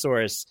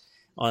Spinosaurus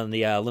on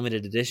the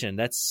limited edition.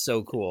 That's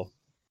so cool.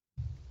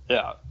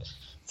 Yeah.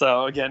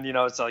 So again,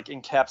 it's like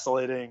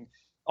encapsulating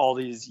all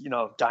these,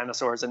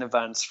 dinosaurs and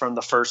events from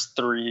the first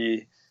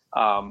 3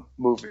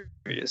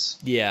 movies.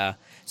 Yeah.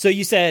 So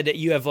you said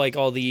you have like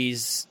all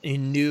these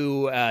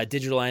new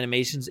digital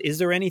animations. Is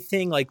there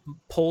anything like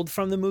pulled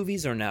from the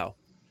movies or no?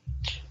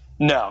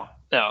 No.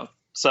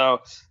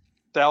 So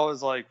that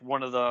was like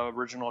one of the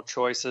original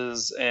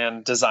choices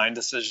and design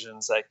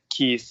decisions that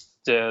Keith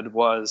did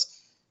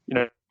was,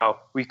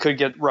 we could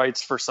get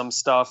rights for some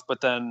stuff,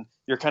 but then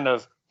you're kind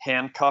of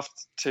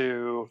handcuffed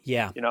to,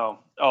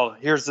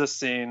 here's this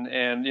scene.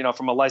 And,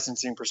 from a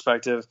licensing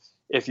perspective,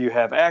 if you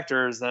have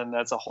actors, then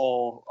that's a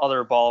whole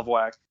other ball of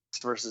wax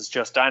versus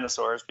just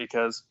dinosaurs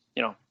because,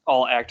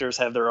 all actors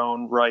have their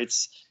own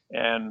rights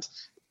and,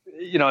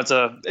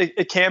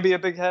 it can be a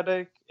big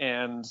headache.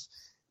 And,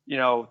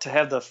 to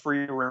have the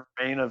free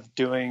reign of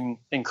doing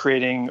and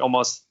creating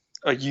almost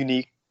a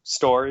unique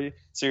story.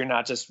 So you're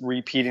not just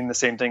repeating the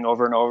same thing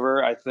over and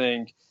over. I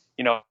think,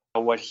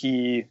 what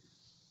he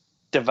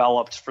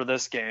developed for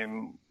this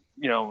game,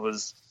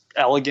 was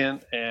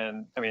elegant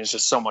and it's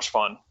just so much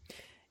fun.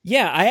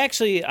 Yeah, I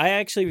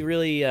actually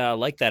really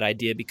like that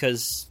idea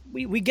because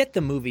we get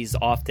the movies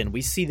often.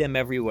 We see them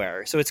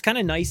everywhere. So it's kind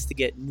of nice to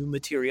get new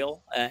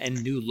material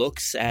and new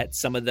looks at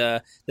some of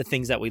the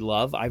things that we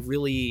love. I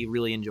really,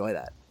 really enjoy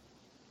that.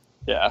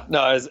 Yeah,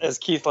 no, as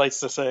Keith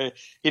likes to say,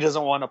 he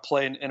doesn't want to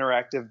play an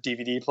interactive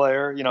DVD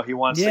player. He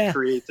wants to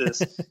create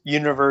this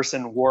universe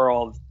and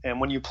world.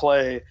 And when you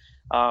play,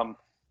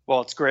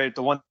 it's great.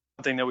 The one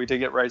thing that we did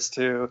get rights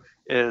to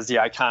is the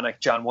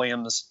iconic John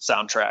Williams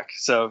soundtrack.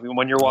 So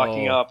when you're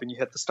walking up and you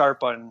hit the start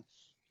button,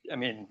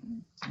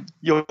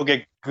 you'll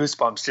get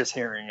goosebumps just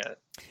hearing it.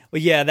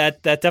 Well, yeah,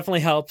 that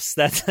definitely helps.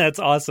 That's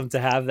awesome to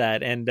have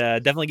that, and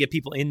definitely get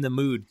people in the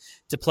mood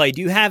to play.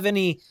 Do you have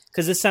any?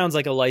 Because this sounds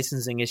like a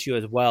licensing issue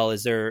as well.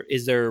 Is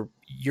there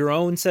your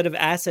own set of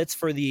assets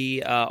for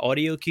the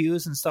audio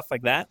cues and stuff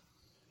like that?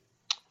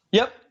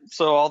 Yep.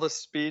 So all the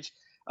speech.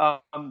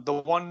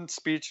 The one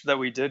speech that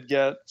we did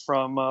get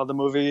from the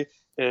movie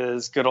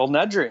is good old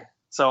Nedry.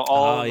 So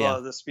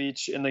all the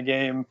speech in the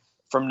game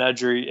from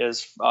Nedry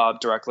is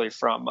directly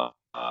from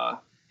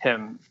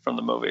him from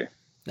the movie.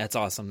 That's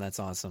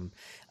awesome.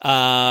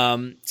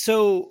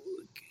 So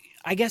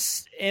I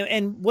guess,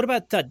 and what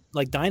about that,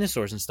 like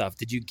dinosaurs and stuff?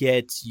 Did you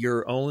get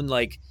your own,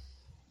 like,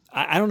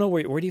 I don't know,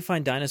 where do you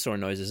find dinosaur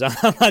noises?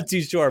 I'm not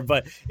too sure,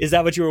 but is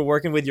that what you were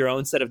working with, your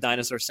own set of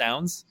dinosaur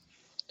sounds?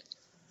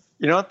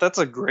 You know what? That's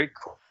a great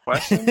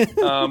question.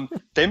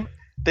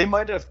 They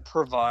might have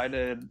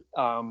provided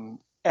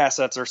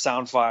assets or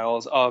sound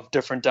files of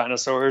different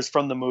dinosaurs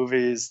from the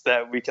movies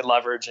that we could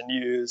leverage and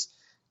use.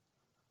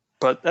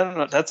 But I don't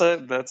know.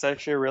 That's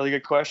actually a really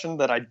good question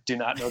that I do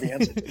not know the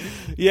answer to.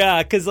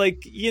 Yeah, because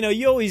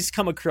you always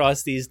come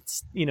across these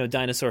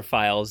dinosaur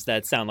files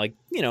that sound like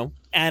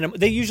animal.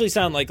 They usually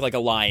sound like a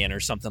lion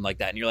or something like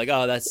that, and you're like,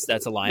 oh,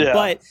 that's a lion. Yeah.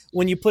 But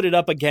when you put it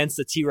up against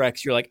a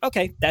T-Rex, you're like,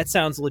 okay, that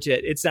sounds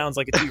legit. It sounds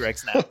like a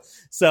T-Rex now.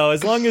 So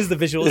as long as the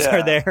visuals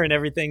are there and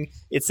everything,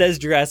 it says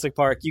Jurassic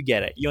Park. You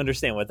get it. You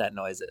understand what that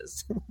noise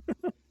is.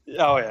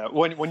 Oh yeah,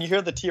 when you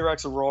hear the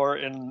T-Rex roar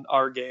in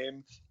our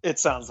game, it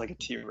sounds like a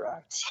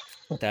T-Rex.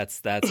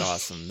 That's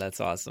awesome. That's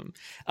awesome.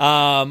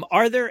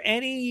 Are there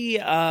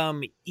any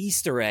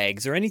Easter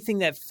eggs or anything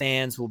that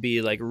fans will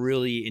be like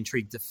really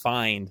intrigued to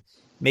find,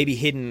 maybe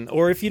hidden?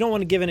 Or if you don't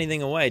want to give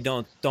anything away,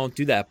 don't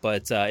do that.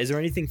 But is there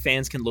anything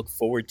fans can look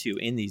forward to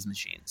in these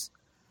machines?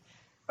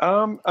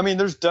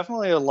 There's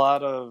definitely a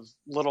lot of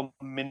little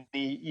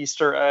mini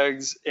Easter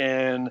eggs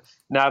in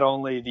not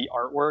only the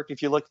artwork,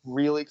 if you look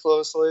really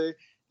closely,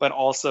 but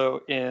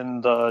also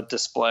in the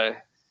display.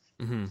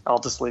 Mm-hmm. I'll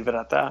just leave it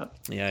at that.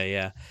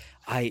 Yeah.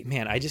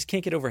 I just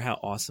can't get over how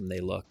awesome they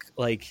look.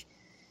 Like,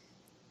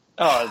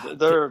 oh,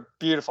 they're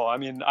beautiful.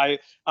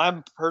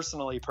 I'm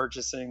personally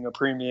purchasing a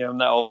premium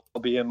that will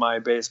be in my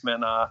basement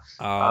my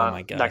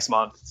God. Next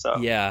month. So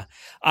yeah,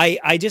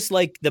 I just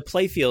like the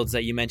play fields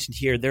that you mentioned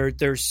here.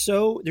 There's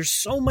so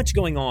much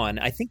going on.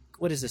 I think,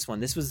 what is this one?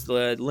 This was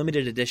the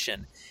limited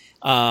edition.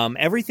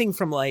 Everything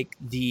from like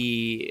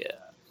the.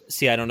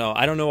 See, I don't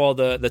know all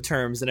the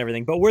terms and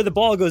everything, but where the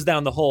ball goes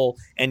down the hole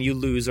and you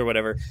lose or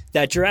whatever,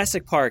 that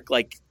Jurassic Park,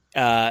 like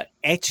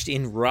etched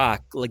in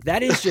rock, like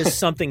that is just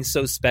something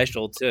so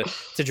special to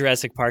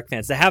Jurassic Park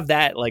fans to have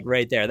that like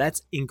right there.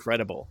 That's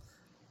incredible.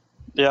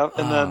 Yeah.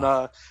 And then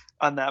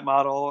on that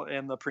model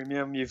in the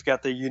premium, you've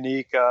got the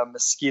unique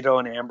mosquito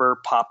and amber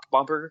pop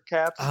bumper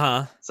caps.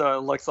 Uh-huh. So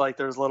it looks like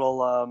there's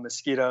little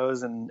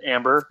mosquitoes and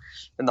amber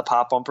in the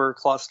pop bumper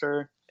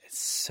cluster. It's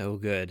so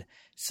good.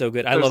 So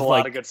good. There's a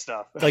lot of good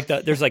stuff. Like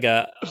there's like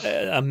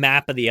a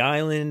map of the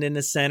island in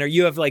the center.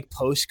 You have like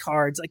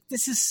postcards. Like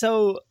this is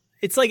so.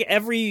 It's like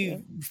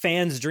every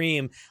fan's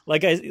dream.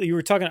 Like you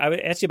were talking, I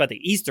asked you about the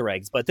Easter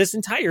eggs, but this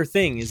entire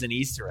thing is an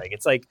Easter egg.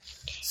 It's like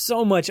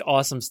so much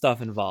awesome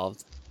stuff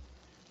involved.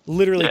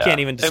 Literally can't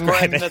even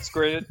describe it. That's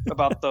great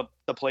about the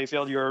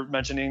playfield you're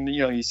mentioning.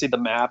 You see the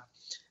map,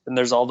 and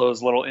there's all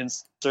those little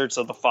inserts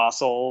of the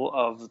fossil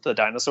of the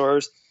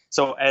dinosaurs.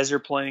 So as you're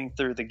playing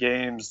through the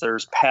games,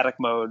 there's paddock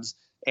modes.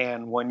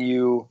 And when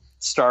you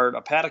start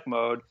a paddock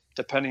mode,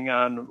 depending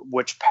on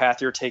which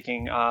path you're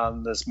taking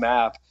on this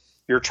map,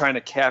 you're trying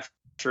to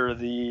capture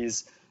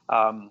these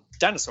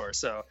dinosaurs.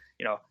 So,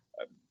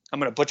 I'm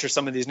going to butcher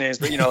some of these names,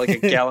 but, like a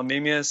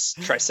Gallimimus,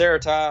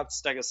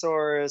 Triceratops,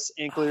 Stegosaurus,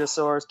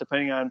 Ankylosaurus,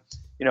 depending on,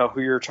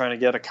 who you're trying to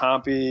get, a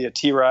Compy, a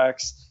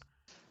T-Rex,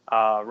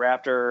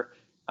 Raptor.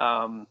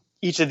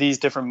 Each of these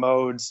different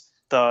modes,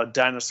 the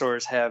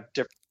dinosaurs have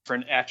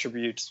different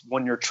attributes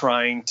when you're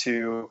trying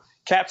to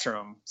capture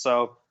them.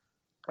 So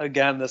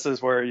again, this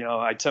is where,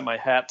 I tip my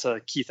hat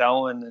to Keith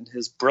Elwin and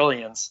his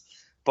brilliance,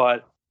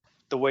 but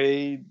the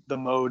way the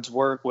modes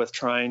work with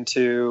trying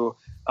to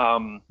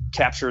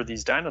capture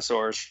these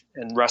dinosaurs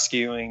and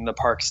rescuing the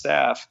park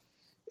staff,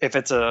 if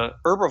it's a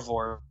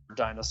herbivore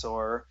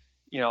dinosaur,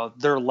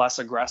 they're less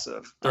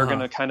aggressive. They're going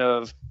to kind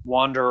of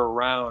wander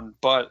around,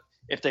 but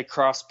if they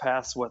cross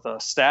paths with a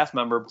staff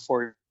member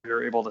before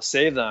you're able to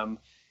save them,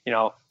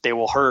 they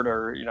will hurt,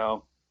 or,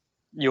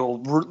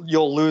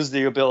 you'll lose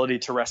the ability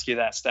to rescue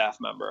that staff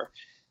member.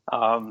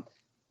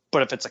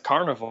 But if it's a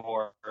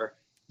carnivore,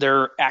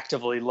 they're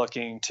actively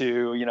looking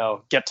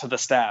to, get to the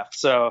staff.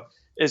 So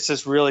it's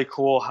just really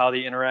cool how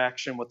the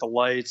interaction with the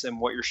lights and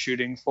what you're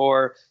shooting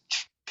for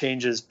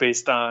changes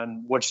based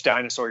on which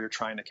dinosaur you're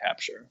trying to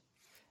capture.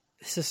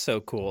 This is so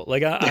cool.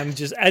 Like I'm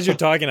just, as you're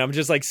talking, I'm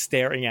just like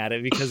staring at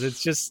it because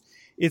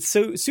it's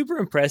so super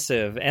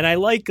impressive. And I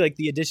like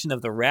the addition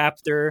of the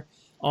Raptor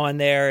on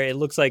there. It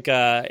looks like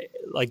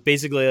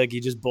basically like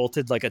you just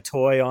bolted like a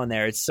toy on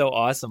there. It's so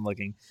awesome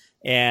looking.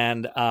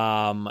 And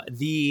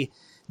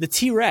the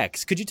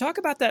T-Rex, could you talk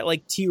about that?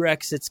 Like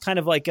T-Rex, it's kind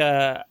of like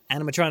a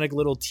animatronic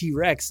little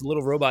T-Rex,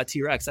 little robot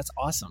T-Rex. That's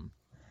awesome.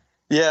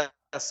 Yeah.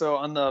 So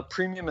on the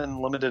premium and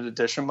limited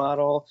edition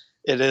model,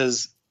 it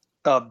is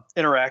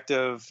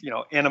interactive,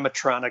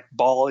 animatronic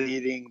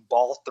ball-eating,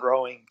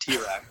 ball-throwing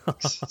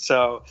T-Rex.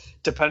 So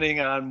depending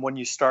on when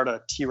you start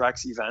a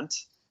T-Rex event,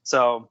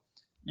 so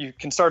you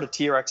can start a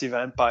T-Rex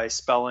event by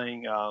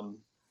spelling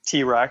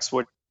T-Rex,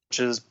 which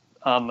is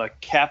on the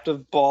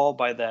captive ball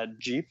by that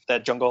Jeep,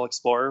 that Jungle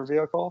Explorer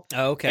vehicle.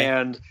 Oh, okay.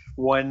 And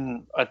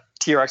when a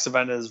T-Rex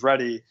event is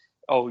ready,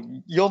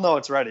 you'll know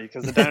it's ready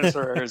because the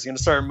dinosaur is going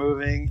to start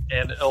moving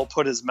and it'll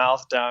put his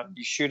mouth down.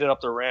 You shoot it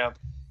up the ramp,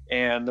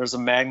 and there's a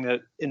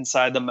magnet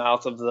inside the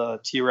mouth of the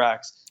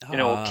T-Rex,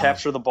 and it will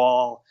capture the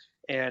ball,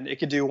 and it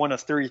could do one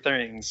of three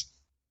things.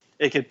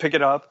 It could pick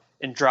it up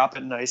and drop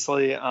it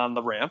nicely on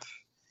the ramp.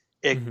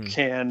 It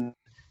can,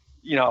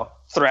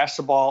 thrash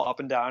the ball up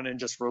and down and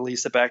just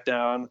release it back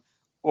down.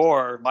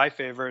 Or my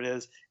favorite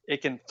is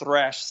it can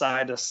thrash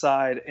side to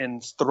side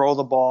and throw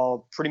the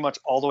ball pretty much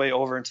all the way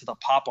over into the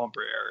pop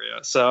bumper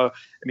area. So,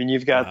 I mean,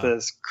 you've got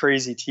this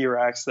crazy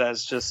T-Rex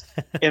that's just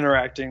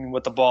interacting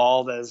with the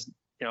ball that is,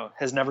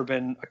 has never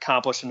been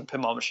accomplished in a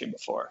pinball machine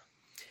before.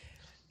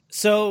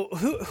 So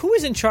who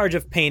is in charge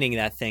of painting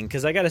that thing?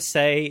 Because I got to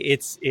say,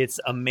 it's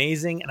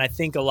amazing. And I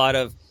think a lot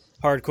of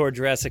hardcore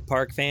Jurassic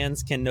Park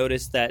fans can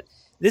notice that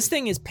this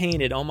thing is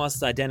painted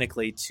almost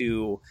identically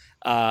to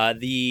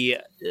the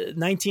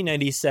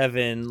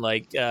 1997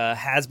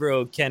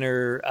 Hasbro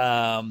Kenner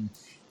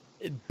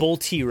Bull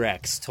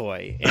T-Rex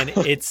toy, and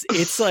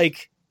it's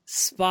like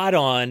spot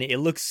on. It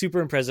looks super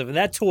impressive, and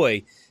that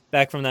toy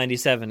back from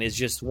 '97 is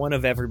just one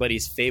of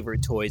everybody's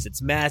favorite toys.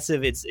 It's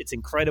massive, it's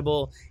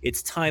incredible,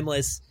 it's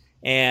timeless,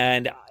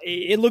 and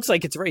it looks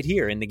like it's right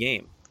here in the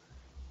game.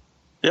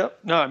 Yep.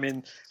 No, I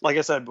mean, like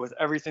I said, with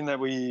everything that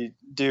we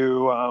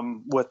do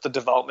with the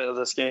development of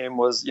this game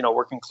was,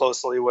 working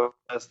closely with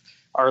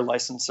our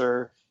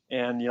licensor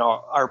and,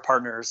 our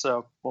partners.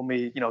 So when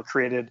we,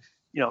 created,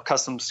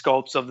 custom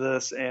scopes of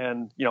this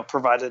and,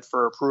 provided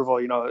for approval,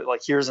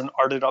 like here's an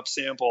arted up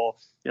sample,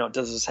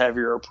 does this have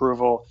your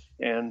approval?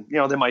 And,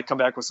 they might come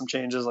back with some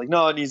changes like,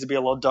 no, it needs to be a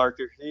little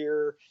darker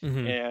here.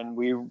 And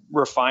we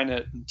refine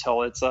it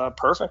until it's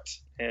perfect.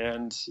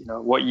 And,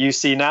 what you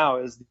see now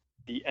is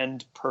the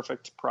end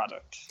perfect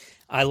product.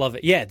 I love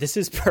it. Yeah, this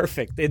is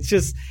perfect.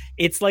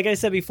 It's like I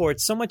said before,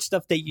 it's so much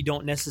stuff that you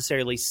don't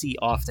necessarily see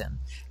often.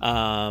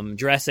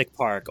 Jurassic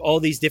Park, all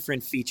these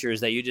different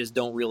features that you just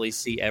don't really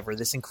see ever.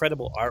 This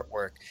incredible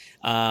artwork.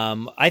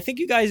 I think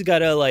you guys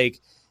gotta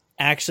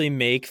actually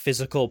make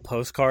physical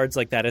postcards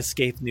like that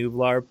Escape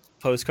Nublar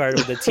postcard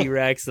with the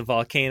T-Rex, the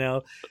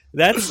volcano.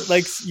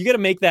 That's you gotta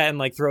make that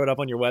and throw it up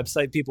on your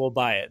website. People will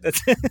buy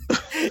it.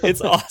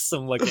 It's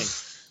awesome looking.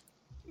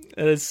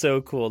 That is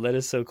so cool.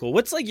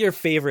 What's your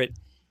favorite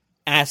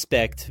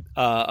aspect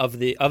of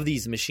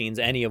these machines?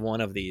 Any of one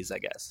of these, I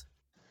guess.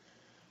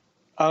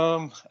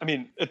 I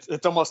mean,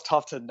 it's almost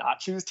tough to not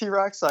choose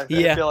T-Rex. I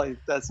feel like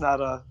that's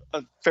not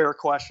a fair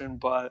question,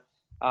 but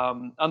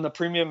on the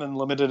premium and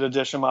limited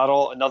edition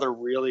model, another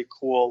really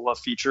cool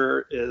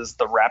feature is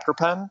the Raptor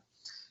pen.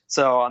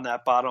 So on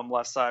that bottom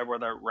left side where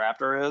the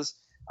Raptor is,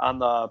 on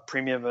the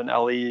premium and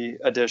LE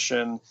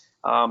edition,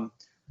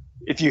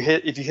 if you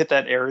hit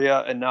that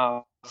area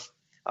enough,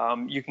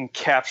 you can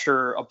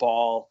capture a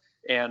ball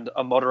and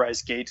a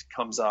motorized gate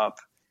comes up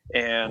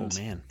and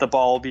the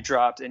ball will be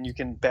dropped and you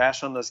can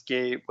bash on this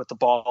gate with the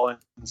ball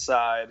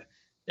inside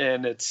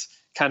and it's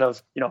kind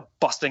of,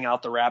 busting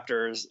out the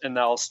Raptors and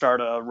they'll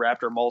start a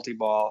Raptor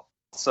multi-ball.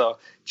 So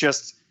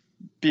just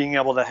being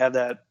able to have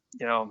that,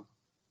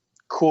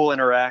 cool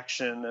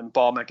interaction and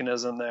ball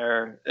mechanism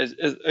there.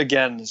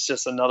 Again, it's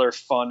just another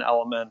fun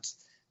element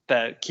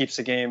that keeps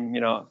the game,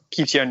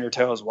 keeps you on your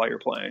toes while you're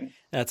playing.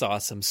 That's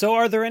awesome. So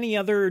are there any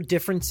other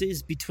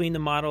differences between the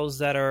models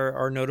that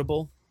are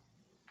notable?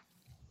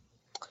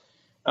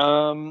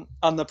 On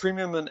the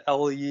Premium and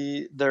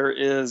LE, there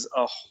is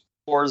a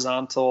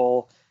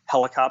horizontal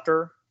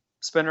helicopter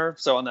spinner.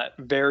 So on that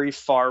very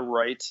far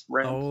right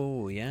ramp,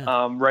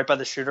 right by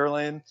the shooter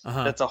lane,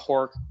 that's a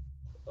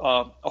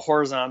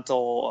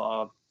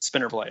horizontal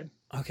spinner blade.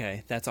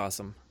 Okay, that's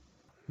awesome,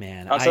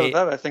 man. Outside of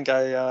that, I think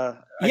I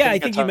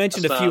think you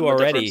mentioned a few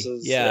already.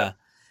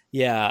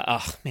 Yeah.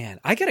 Oh man,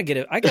 I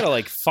gotta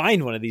like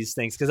find one of these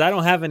things because I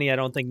don't have any. I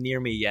don't think near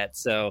me yet,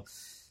 so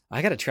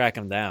I gotta track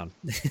them down.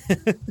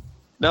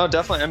 No,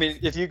 definitely. I mean,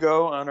 if you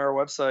go on our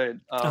website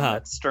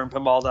at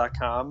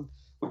sternpinball.com,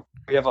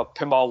 we have a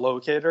pinball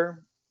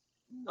locator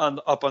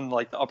up on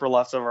like the upper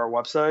left of our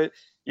website.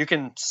 You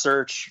can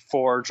search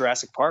for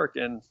Jurassic Park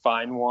and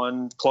find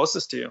one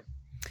closest to you.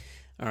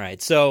 All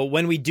right. So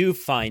when we do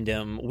find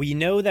them, we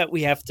know that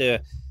we have to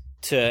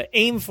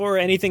aim for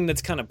anything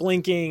that's kind of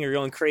blinking or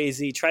going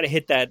crazy. Try to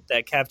hit that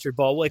captured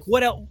ball. Like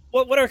what else?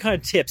 What are kind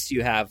of tips do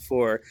you have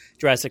for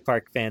Jurassic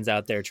Park fans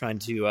out there trying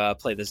to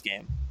play this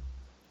game?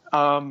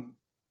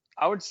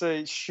 I would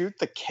say shoot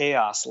the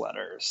chaos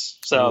letters.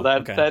 So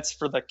that's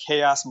for the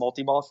chaos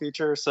multi-ball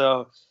feature.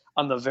 So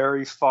on the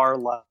very far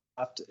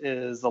left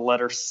is the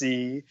letter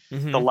C.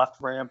 Mm-hmm. The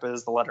left ramp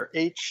is the letter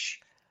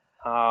H.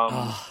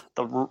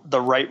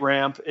 The right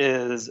ramp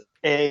is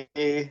A.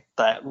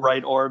 That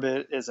right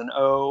orbit is an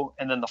O.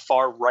 And then the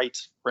far right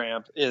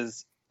ramp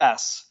is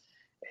S.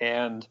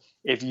 And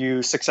if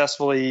you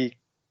successfully,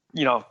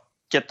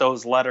 get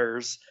those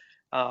letters,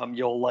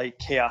 you'll like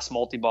Chaos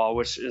Multi-Ball,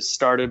 which is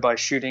started by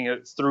shooting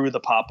it through the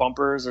pop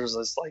bumpers. There's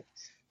this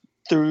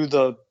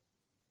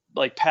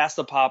past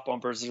the pop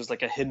bumpers, there's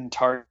like a hidden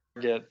target,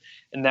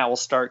 and that will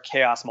start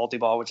Chaos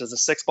Multi-Ball, which is a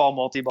 6-ball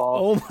multi-ball.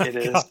 Oh my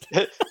God.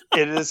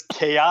 It is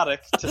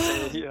chaotic to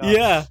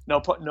say,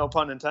 no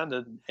pun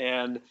intended.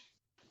 And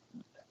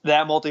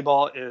that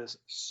multi-ball is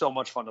so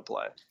much fun to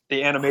play.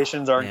 The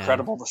animations are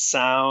incredible. The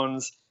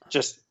sounds,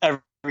 just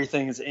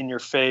everything is in your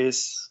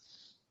face.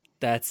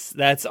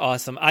 That's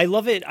awesome. I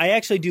love it. I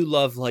actually do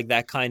love like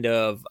that kind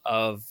of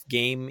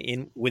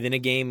game within a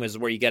game is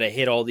where you got to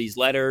hit all these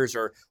letters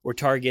or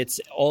targets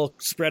all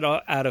spread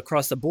out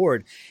across the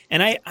board.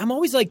 And I'm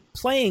always like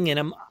playing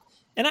and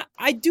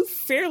I do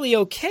fairly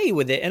okay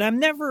with it.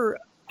 And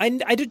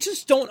I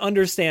just don't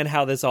understand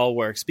how this all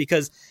works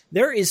because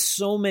there is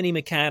so many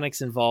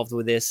mechanics involved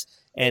with this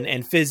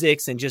and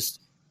physics and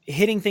just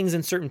hitting things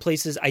in certain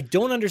places. I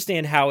don't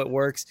understand how it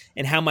works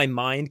and how my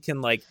mind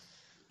can like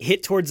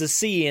hit towards the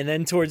C and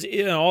then towards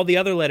all the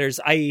other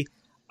letters. I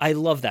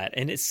love that,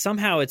 and it's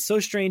so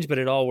strange, but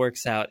it all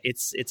works out.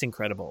 It's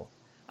incredible.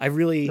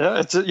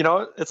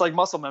 It's like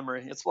muscle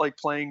memory. It's like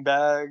playing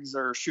bags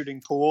or shooting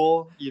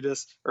pool.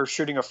 Or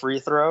shooting a free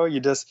throw.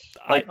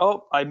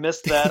 I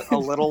missed that a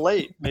little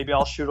late. Maybe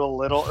I'll shoot a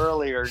little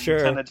earlier. Sure.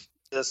 You kind of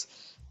just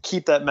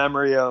keep that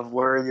memory of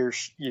where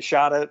you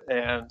shot it,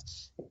 and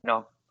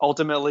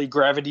ultimately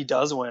gravity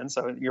does win,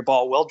 so your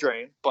ball will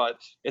drain, but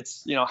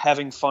it's,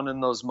 having fun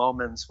in those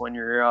moments when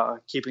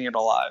you're keeping it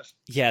alive.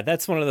 Yeah,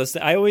 that's one of those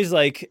things. I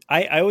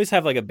always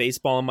have like a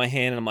baseball in my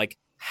hand and I'm like,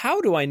 how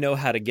do I know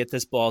how to get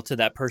this ball to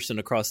that person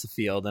across the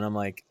field? And I'm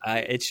like,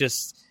 it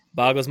just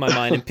boggles my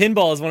mind. And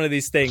pinball is one of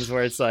these things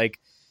where it's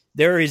like,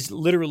 there is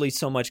literally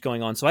so much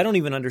going on. So I don't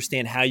even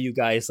understand how you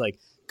guys like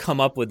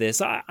come up with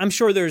this. I'm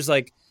sure there's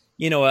like,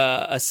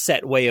 a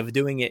set way of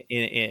doing it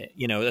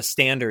in a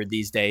standard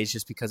these days,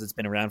 just because it's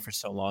been around for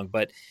so long.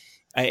 But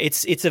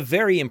it's a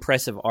very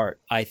impressive art,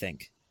 I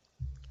think.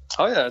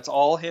 Oh yeah, it's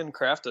all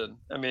handcrafted.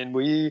 I mean,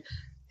 we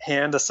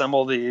hand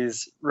assemble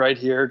these right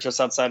here, just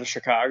outside of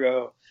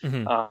Chicago.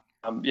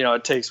 Mm-hmm.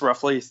 It takes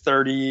roughly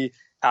 30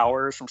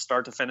 hours from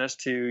start to finish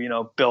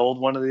to build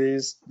one of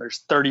these. There's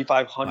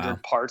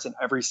 3,500 parts in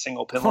every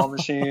single pinball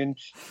machine,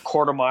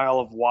 quarter mile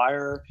of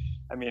wire.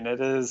 I mean,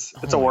 it's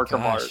a work of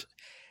art.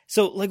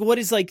 So, like, what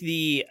is like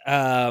the,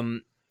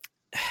 I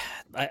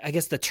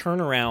guess the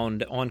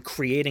turnaround on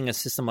creating a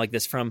system like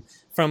this from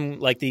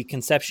like the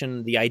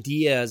conception, the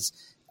ideas,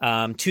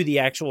 to the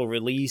actual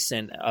release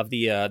and of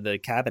the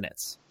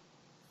cabinets?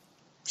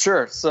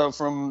 Sure. So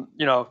from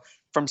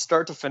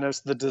start to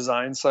finish, the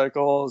design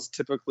cycle is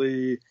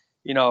typically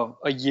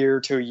a year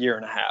to a year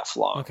and a half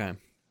long.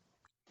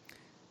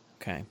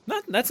 Okay.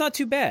 That's not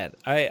too bad.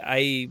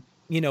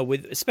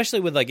 Especially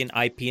with like an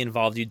IP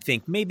involved, you'd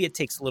think maybe it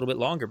takes a little bit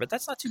longer, but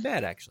that's not too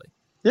bad, actually.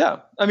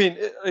 Yeah. I mean,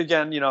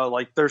 again,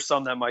 there's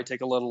some that might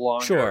take a little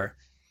longer. Sure.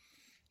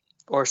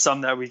 Or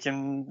some that we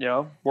can,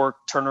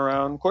 turn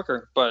around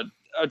quicker. But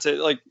I'd say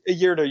like a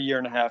year to a year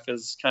and a half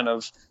is kind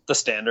of the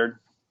standard.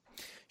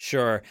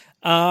 Sure.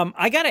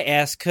 I got to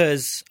ask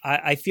because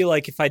I feel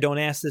like if I don't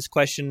ask this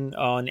question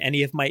on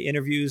any of my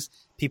interviews,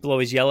 people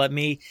always yell at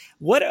me.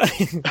 What are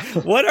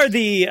what are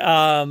the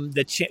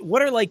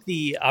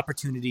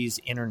opportunities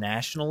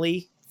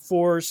internationally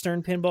for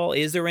Stern Pinball?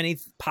 Is there any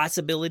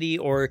possibility,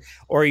 or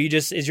are you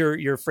just, is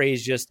your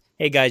phrase just,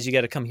 hey guys, you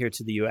got to come here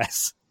to the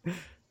US?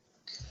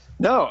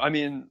 No, I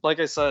mean,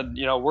 like I said,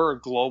 we're a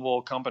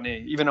global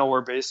company. Even though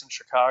we're based in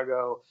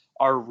Chicago,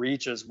 our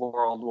reach is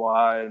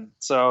worldwide.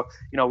 So,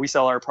 we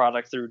sell our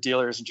product through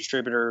dealers and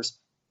distributors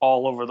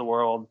all over the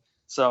world.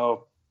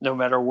 So no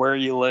matter where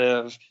you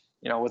live,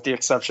 with the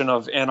exception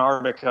of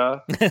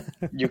Antarctica,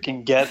 you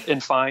can get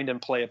and find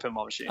and play a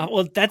pinball machine.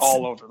 Well, that's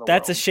all over the world.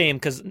 That's a shame,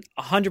 because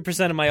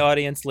 100% of my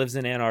audience lives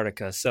in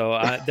Antarctica. So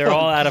they're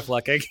all out of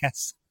luck, I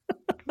guess.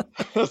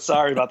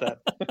 Sorry about that.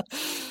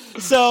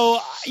 So,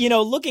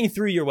 looking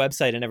through your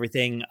website and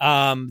everything,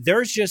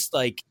 there's just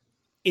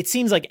it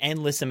seems like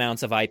endless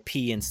amounts of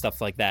IP and stuff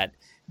like that.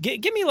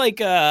 Give me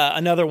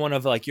another one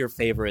of your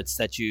favorites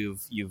that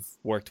you've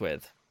worked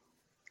with.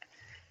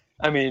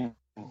 I mean,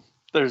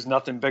 there's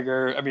nothing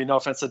bigger. I mean, no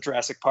offense to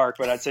Jurassic Park,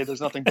 but I'd say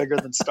there's nothing bigger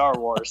than Star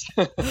Wars.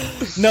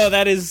 No,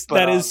 that is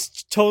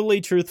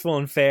totally truthful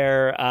and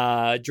fair.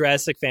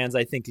 Jurassic fans,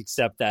 I think,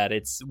 accept that.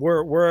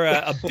 We're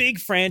a big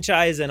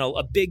franchise and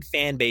a big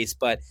fan base,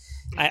 but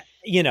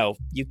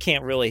you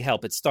can't really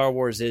help it. Star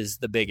Wars is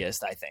the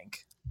biggest, I think.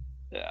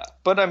 Yeah,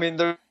 but I mean,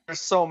 there's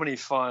so many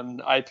fun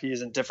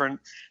IPs and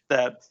different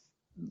that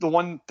the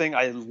one thing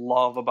I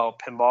love about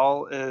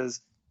pinball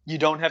is you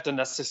don't have to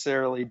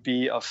necessarily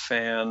be a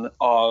fan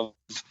of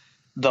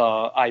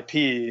the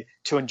IP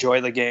to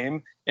enjoy the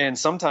game. And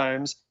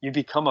sometimes you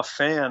become a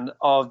fan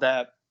of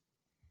that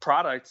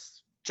product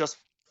just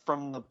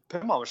from the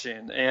pinball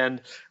machine.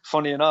 And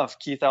funny enough,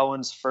 Keith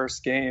Elwin's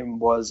first game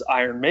was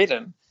Iron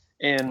Maiden.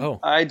 And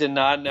I did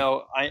not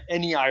know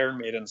any Iron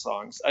Maiden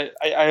songs.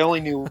 I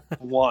only knew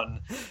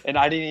one, and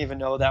I didn't even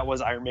know that was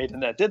Iron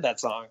Maiden that did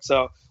that song.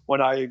 So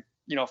when I,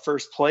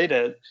 first played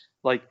it,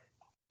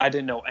 I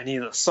didn't know any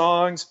of the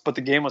songs, but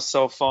the game was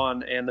so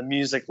fun, and the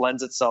music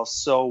lends itself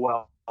so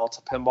well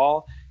to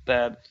pinball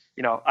that,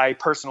 I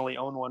personally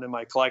own one in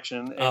my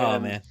collection,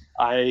 and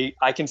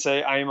I can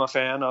say I am a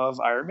fan of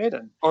Iron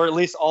Maiden, or at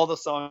least all the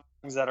songs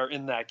that are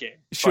in that game.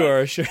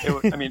 Sure.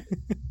 I mean,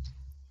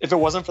 if it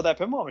wasn't for that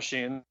pinball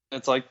machine,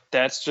 it's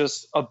that's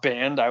just a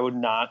band I would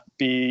not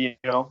be,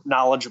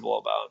 knowledgeable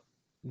about.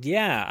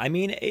 Yeah. I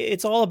mean,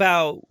 it's all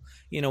about,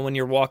 when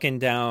you're walking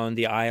down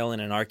the aisle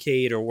in an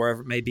arcade or wherever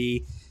it may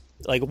be,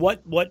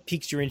 what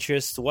piques your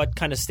interest, what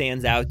kind of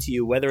stands out to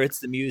you, whether it's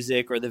the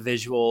music or the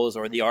visuals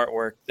or the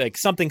artwork,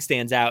 something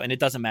stands out, and it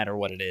doesn't matter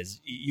what it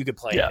is. You could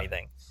play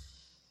anything.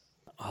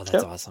 Oh,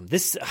 that's awesome.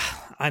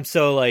 I'm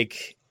so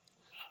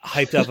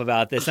hyped up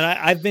about this, and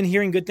I've been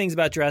hearing good things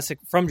about Jurassic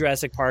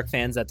Park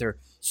fans, that they're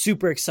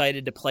super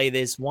excited to play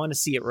this, want to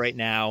see it right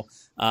now.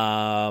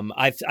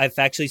 I've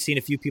actually seen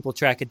a few people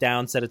track it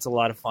down, said it's a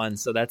lot of fun,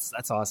 so that's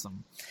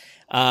awesome.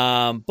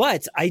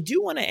 But I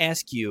do want to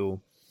ask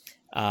you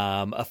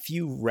a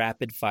few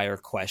rapid fire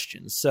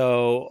questions.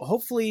 So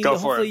hopefully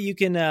you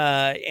can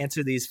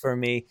answer these for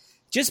me.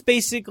 Just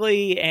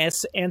basically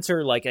answer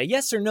a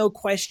yes or no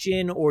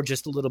question, or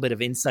just a little bit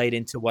of insight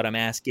into what I'm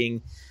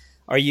asking.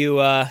 Are you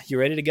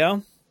ready to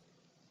go?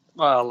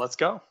 Let's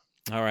go.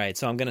 All right.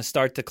 So I'm going to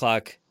start the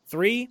clock.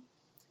 3,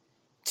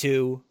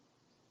 2,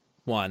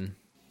 1.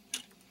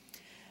 All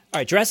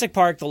right. Jurassic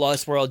Park, The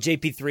Lost World,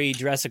 JP3,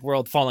 Jurassic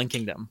World, Fallen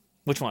Kingdom.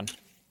 Which one?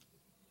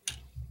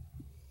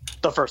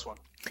 The first one.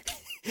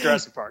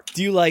 Jurassic Park.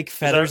 Do you like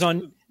feathers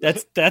on?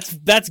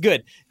 That's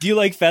good. Do you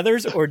like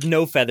feathers or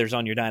no feathers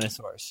on your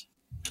dinosaurs?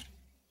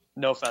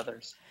 No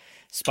feathers.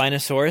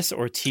 Spinosaurus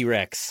or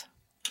T-Rex?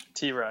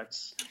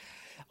 T-Rex.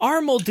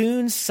 Are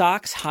Muldoon's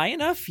socks high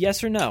enough?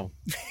 Yes or no?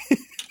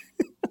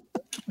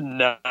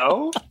 No.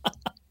 All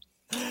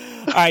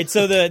right.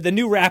 So the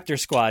new Raptor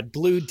squad: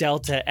 Blue,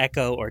 Delta,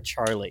 Echo, or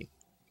Charlie?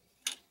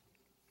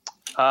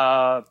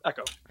 Echo.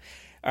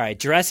 All right.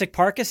 Jurassic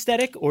Park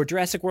aesthetic or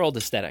Jurassic World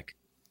aesthetic?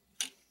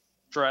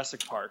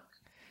 Jurassic Park.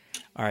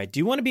 All right. Do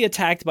you want to be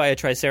attacked by a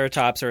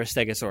Triceratops or a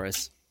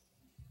Stegosaurus?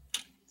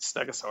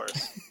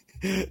 Stegosaurus.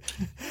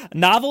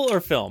 Novel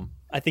or film?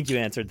 I think you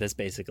answered this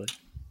basically.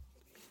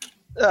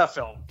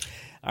 Film.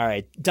 All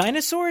right.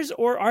 Dinosaurs,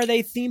 or are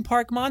they theme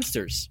park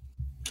monsters?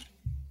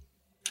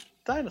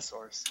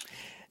 Dinosaurs.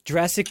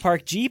 Jurassic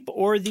Park Jeep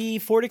or the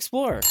Ford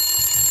Explorer?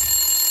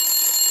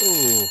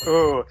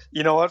 Ooh.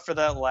 You know what? For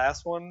that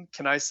last one,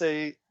 can I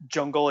say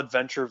Jungle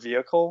Adventure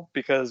Vehicle?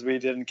 Because we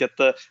didn't get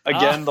the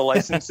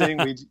licensing.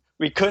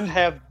 We couldn't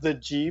have the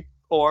Jeep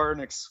or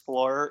an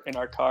Explorer in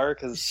our car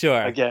because,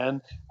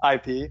 again,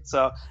 IP.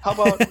 So how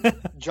about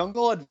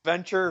Jungle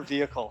Adventure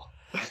Vehicle?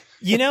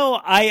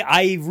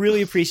 I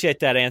really appreciate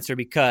that answer,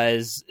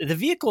 because the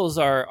vehicles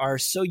are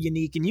so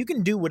unique, and you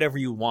can do whatever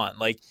you want.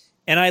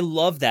 And I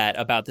love that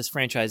about this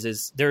franchise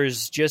is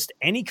there's just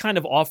any kind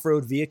of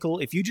off-road vehicle.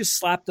 If you just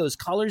slap those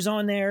colors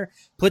on there,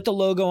 put the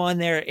logo on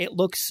there, it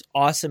looks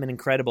awesome and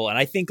incredible. And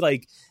I think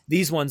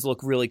these ones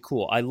look really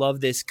cool. I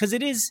love this because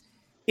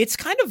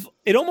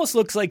it almost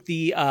looks like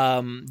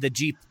the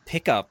Jeep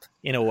pickup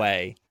in a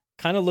way.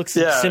 Kind of looks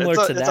similar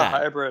to that. It's a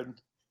hybrid.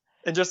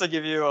 And just to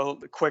give you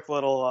a quick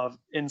little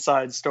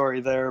inside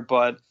story there,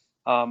 but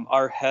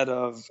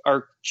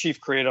our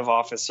chief creative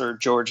officer,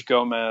 George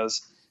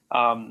Gomez,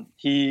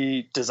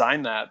 he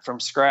designed that from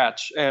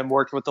scratch and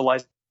worked with the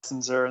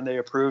licensor, and they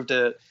approved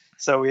it.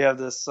 So we have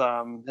this,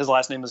 his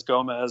last name is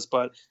Gomez,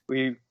 but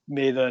we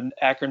made an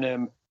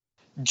acronym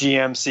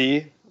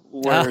GMC,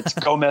 where it's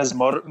Gomez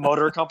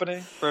Motor Company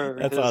for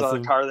his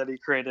awesome. Car that he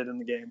created in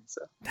the game.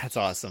 So that's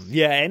awesome.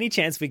 Yeah, any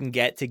chance we can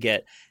get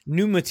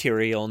new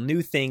material,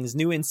 new things,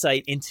 new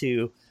insight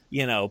into,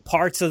 you know,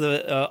 parts of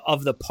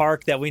the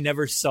park that we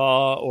never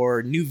saw,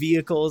 or new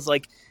vehicles.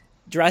 Like,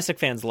 Jurassic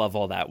fans love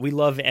all that. We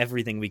love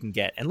everything we can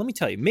get. And let me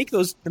tell you, make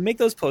those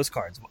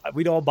postcards.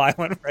 We'd all buy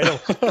one right away.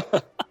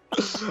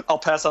 I'll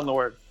pass on the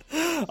word.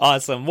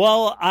 Awesome.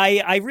 Well,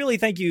 I really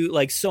thank you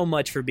like so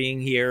much for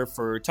being here,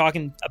 for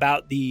talking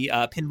about the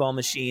pinball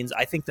machines.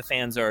 I think the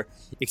fans are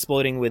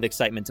exploding with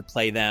excitement to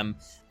play them.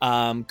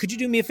 Could you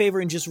do me a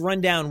favor and just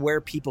run down where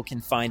people can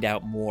find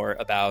out more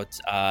about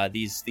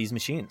these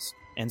machines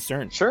and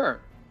Stern? Sure.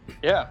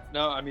 Yeah.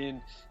 No, I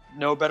mean,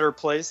 no better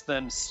place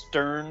than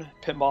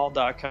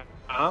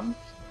sternpinball.com.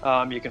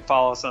 You can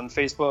follow us on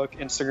Facebook,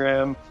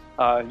 Instagram,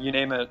 you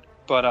name it.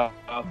 But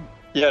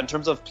yeah, in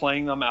terms of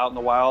playing them out in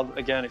the wild,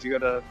 again, if you go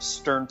to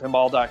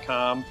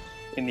sternpinball.com,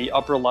 in the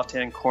upper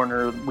left-hand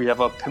corner, we have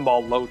a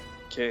pinball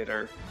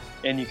locator,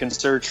 and you can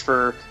search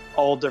for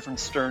all different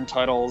Stern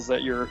titles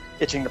that you're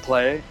itching to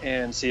play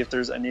and see if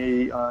there's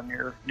any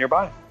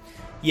nearby.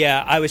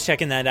 Yeah, I was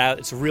checking that out.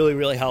 It's really,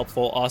 really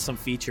helpful. Awesome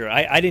feature.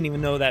 I didn't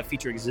even know that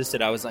feature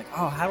existed. I was like,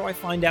 oh, how do I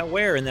find out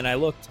where? And then I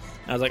looked,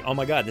 and I was like, oh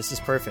my God, this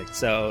is perfect.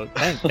 So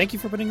thank you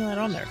for putting that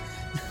on there.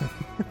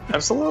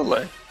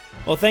 Absolutely.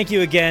 Well, thank you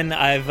again.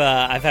 I've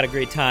had a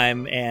great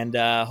time, and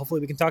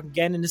hopefully we can talk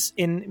again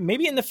in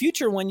maybe in the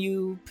future when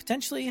you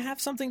potentially have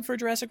something for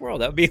Jurassic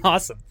World. That would be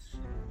awesome.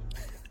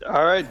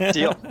 All right,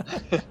 deal.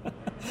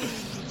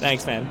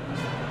 Thanks, man.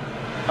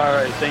 All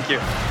right, thank you.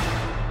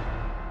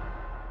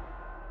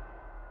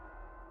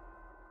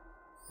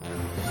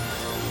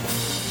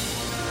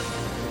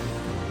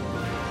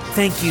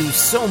 Thank you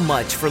so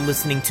much for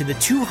listening to the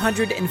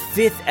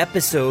 205th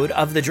episode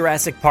of the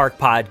Jurassic Park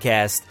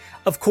podcast.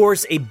 Of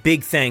course, a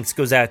big thanks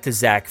goes out to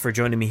Zach for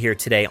joining me here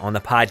today on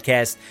the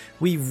podcast.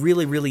 We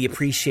really, really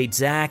appreciate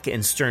Zach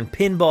and Stern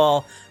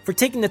Pinball for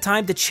taking the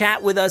time to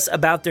chat with us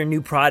about their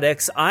new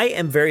products. I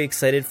am very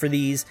excited for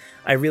these.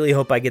 I really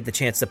hope I get the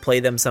chance to play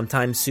them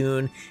sometime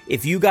soon.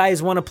 If you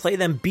guys want to play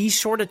them, be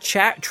sure to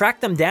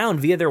track them down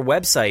via their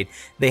website.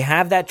 They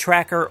have that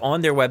tracker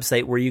on their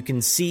website where you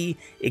can see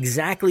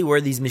exactly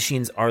where these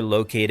machines are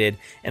located,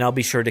 and I'll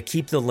be sure to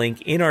keep the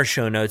link in our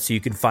show notes so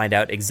you can find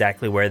out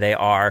exactly where they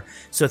are.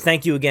 So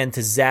thank you again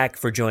to Zach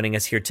for joining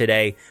us here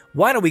today.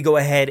 Why don't we go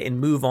ahead and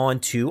move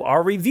on to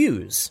our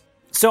reviews?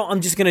 So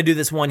I'm just going to do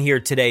this one here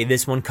today.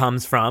 This one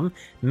comes from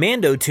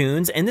Mando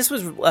Tunes, and this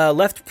was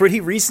left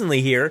pretty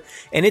recently here,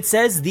 and it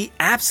says the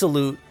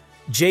Absolute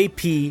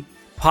JP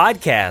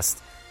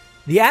Podcast.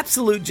 The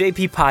Absolute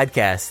JP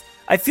Podcast.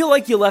 I feel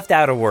like you left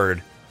out a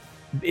word.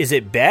 Is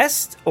it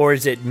best, or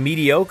is it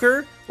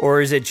mediocre,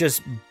 or is it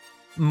just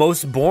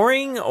most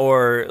boring,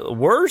 or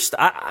worst?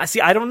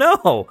 I don't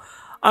know.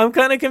 I'm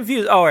kind of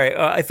confused. All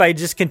right, if I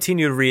just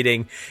continue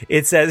reading,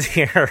 it says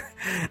here,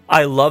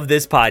 I love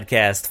this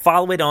podcast.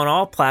 Follow it on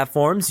all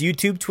platforms,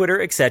 YouTube,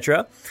 Twitter,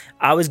 etc.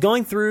 I was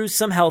going through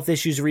some health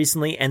issues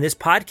recently, and this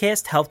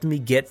podcast helped me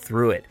get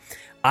through it.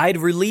 I'd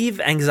relieve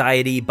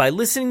anxiety by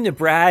listening to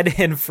Brad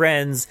and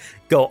friends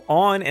go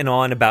on and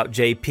on about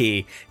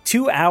JP.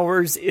 2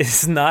 hours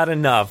is not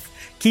enough.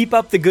 Keep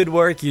up the good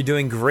work. You're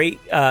doing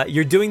great.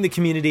 You're doing the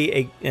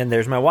community, and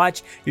there's my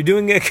watch. You're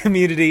doing a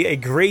community a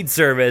great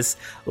service.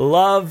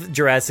 Love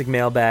Jurassic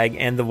Mailbag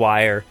and The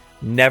Wire.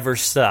 Never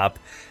stop.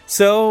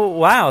 So,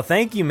 wow,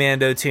 thank you,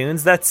 Mando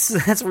Tunes.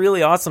 That's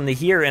really awesome to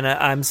hear, and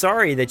I'm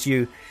sorry that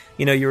you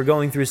were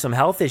going through some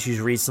health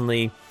issues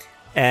recently,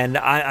 and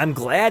I'm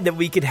glad that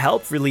we could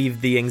help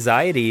relieve the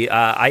anxiety.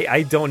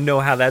 I don't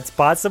know how that's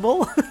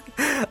possible.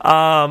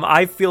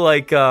 I feel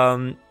like,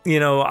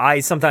 I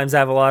sometimes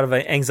have a lot of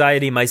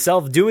anxiety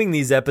myself doing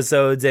these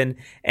episodes and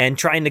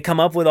trying to come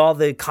up with all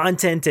the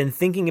content and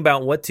thinking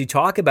about what to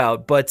talk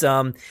about. But,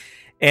 and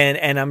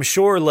I'm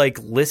sure like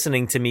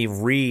listening to me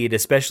read,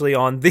 especially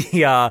on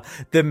the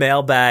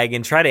mailbag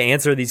and try to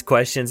answer these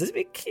questions,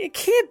 it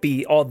can't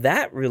be all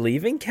that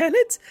relieving, can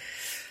it?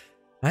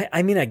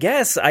 I mean, I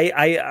guess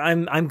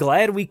I'm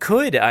glad we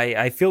could.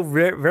 I feel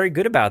very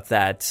good about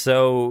that.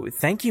 So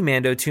thank you,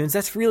 Mando Tunes.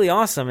 That's really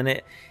awesome,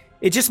 and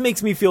it just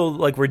makes me feel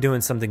like we're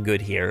doing something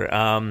good here.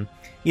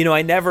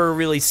 I never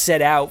really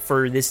set out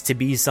for this to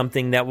be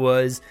something that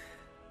was,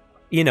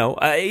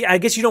 I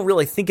guess you don't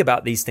really think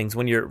about these things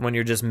when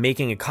you're just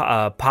making a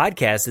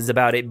podcast. It's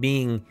about it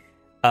being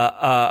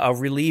a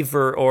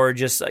reliever or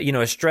just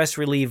a stress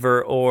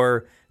reliever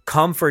or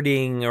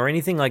comforting or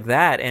anything like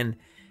that, and.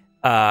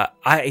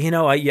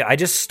 I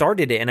just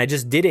started it and I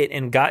just did it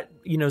and got,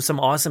 some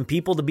awesome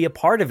people to be a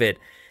part of it.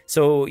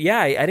 So yeah,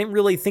 I didn't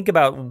really think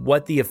about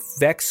what the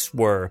effects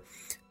were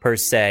per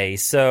se.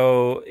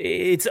 So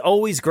it's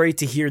always great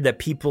to hear that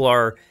people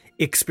are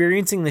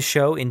experiencing the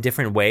show in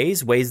different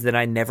ways that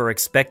I never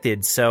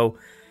expected. So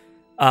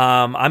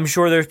I'm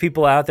sure there's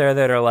people out there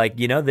that are like,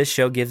 this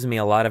show gives me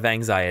a lot of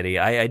anxiety.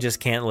 I just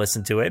can't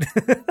listen to it.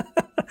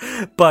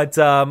 But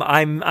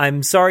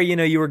I'm sorry,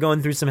 you were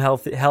going through some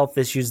health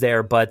issues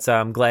there, but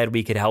I'm glad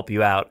we could help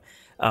you out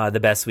the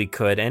best we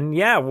could. And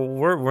yeah,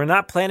 we're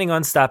not planning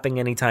on stopping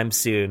anytime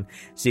soon.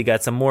 So you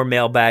got some more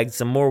mailbags,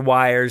 some more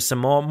wires, some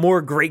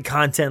more great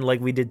content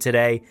like we did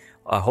today.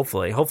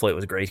 Hopefully it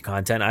was great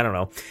content. I don't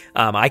know.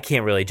 I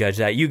can't really judge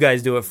that. You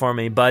guys do it for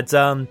me. But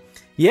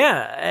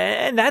yeah,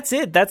 and that's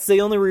it. That's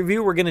the only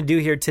review we're going to do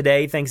here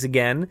today. Thanks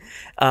again.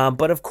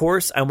 But of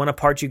course, I want to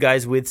part you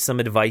guys with some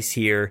advice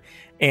here.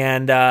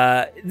 And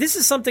this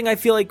is something I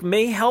feel like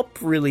may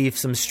help relieve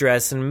some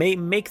stress and may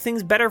make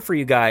things better for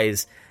you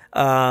guys.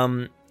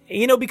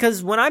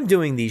 Because when I'm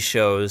doing these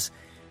shows,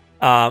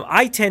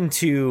 I tend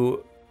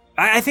to...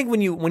 I think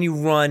when you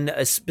run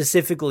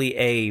specifically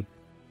a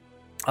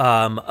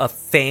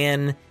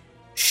fan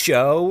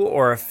show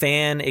or a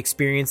fan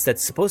experience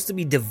that's supposed to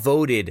be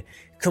devoted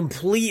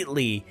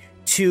completely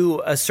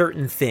to a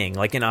certain thing,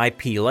 like an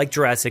IP, like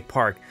Jurassic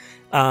Park,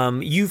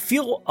 you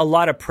feel a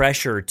lot of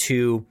pressure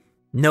to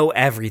know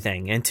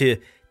everything and to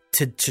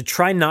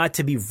try not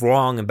to be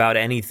wrong about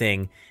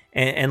anything.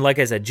 And like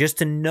I said, just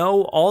to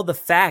know all the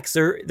facts,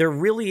 there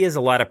really is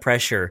a lot of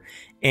pressure.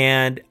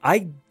 And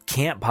I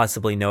can't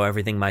possibly know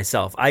everything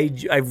myself. I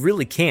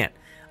really can't.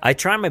 I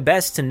try my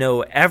best to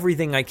know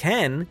everything I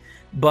can,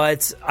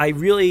 but I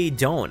really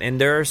don't. And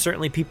there are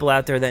certainly people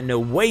out there that know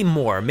way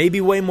more,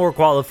 maybe way more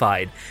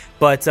qualified.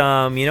 But,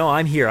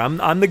 I'm here.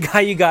 I'm the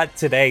guy you got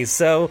today.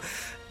 So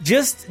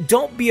just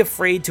don't be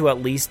afraid to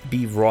at least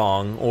be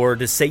wrong or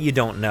to say you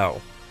don't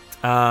know.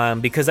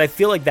 Because I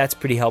feel like that's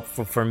pretty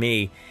helpful for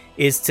me,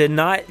 is to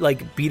not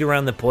beat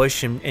around the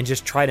bush and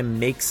just try to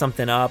make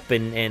something up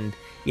and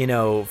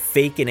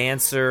fake an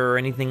answer or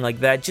anything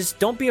like that. Just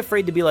don't be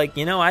afraid to be like,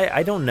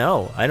 I don't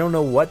know. I don't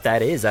know what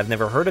that is. I've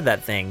never heard of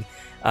that thing.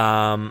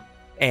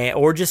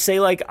 Or just say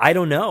I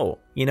don't know.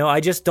 I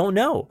just don't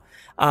know.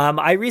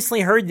 I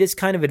recently heard this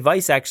kind of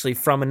advice actually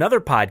from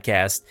another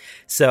podcast.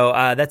 So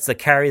that's the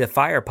Carry the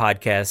Fire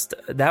podcast.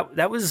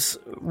 That was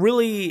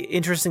really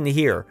interesting to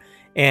hear.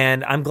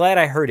 And I'm glad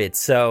I heard it.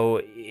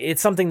 So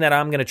it's something that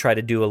I'm going to try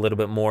to do a little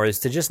bit more, is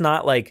to just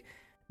not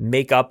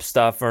make up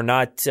stuff or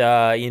not,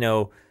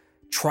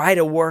 try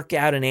to work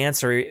out an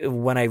answer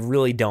when I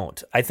really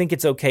don't. I think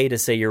it's okay to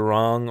say you're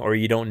wrong or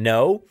you don't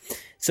know.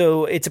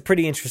 So it's a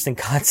pretty interesting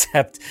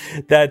concept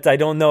that I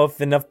don't know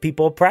if enough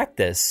people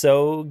practice.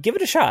 So give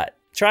it a shot.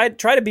 Try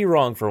to be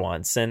wrong for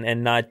once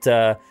and not,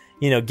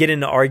 get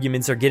into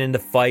arguments or get into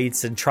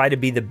fights and try to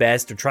be the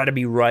best or try to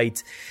be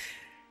right.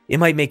 It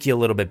might make you a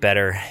little bit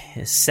better,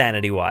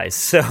 sanity-wise.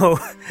 So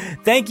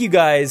thank you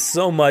guys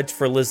so much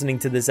for listening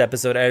to this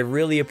episode. I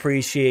really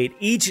appreciate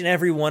each and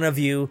every one of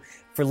you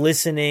for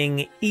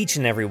listening each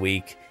and every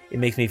week. It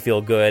makes me feel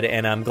good,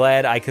 and I'm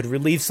glad I could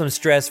relieve some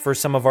stress for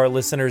some of our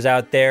listeners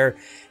out there.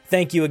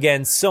 Thank you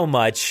again so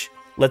much.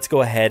 Let's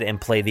go ahead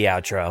and play the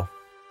outro.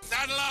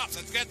 Saddle up!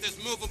 Let's get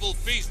this movable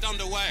feast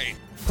underway.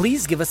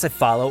 Please give us a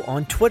follow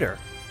on Twitter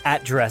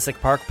at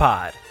Jurassic Park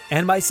Pod,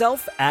 and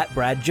myself at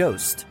Brad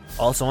Jost.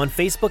 Also on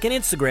Facebook and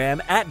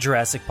Instagram at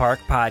Jurassic Park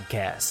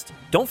Podcast.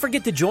 Don't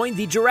forget to join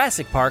the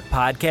Jurassic Park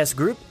Podcast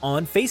group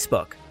on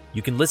Facebook.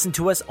 You can listen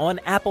to us on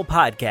Apple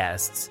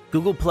Podcasts,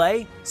 Google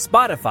Play,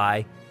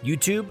 Spotify,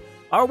 YouTube,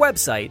 our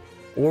website,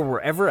 or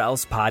wherever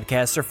else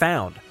podcasts are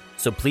found.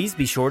 So please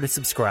be sure to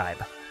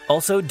subscribe.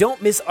 Also,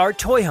 don't miss our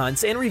toy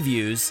hunts and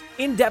reviews,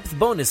 in-depth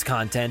bonus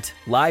content,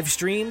 live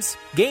streams,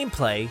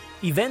 gameplay,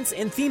 events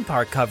and theme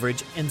park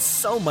coverage, and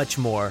so much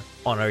more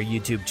on our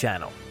YouTube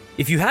channel.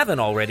 If you haven't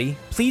already,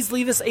 please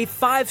leave us a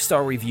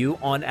 5-star review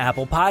on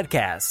Apple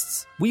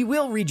Podcasts. We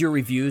will read your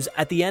reviews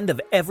at the end of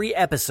every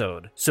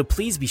episode, so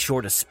please be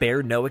sure to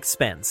spare no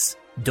expense.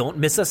 Don't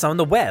miss us on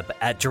the web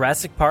at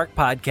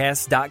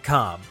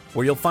JurassicParkPodcast.com,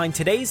 where you'll find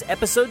today's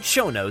episode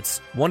show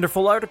notes,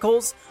 wonderful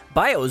articles,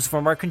 bios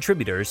from our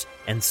contributors,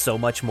 and so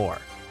much more.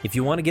 If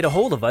you want to get a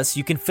hold of us,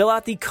 you can fill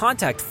out the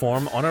contact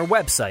form on our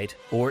website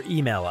or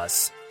email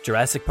us,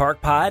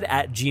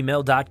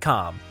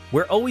 JurassicParkPod@gmail.com.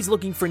 We're always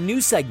looking for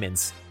new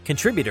segments,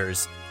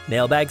 contributors,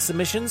 mailbag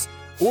submissions,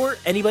 or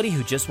anybody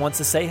who just wants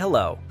to say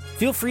hello.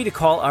 Feel free to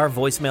call our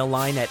voicemail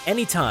line at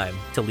any time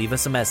to leave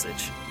us a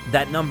message.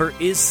 That number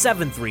is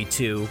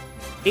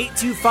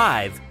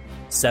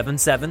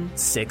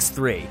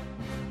 732-825-7763.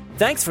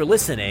 Thanks for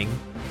listening,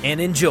 and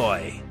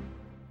enjoy.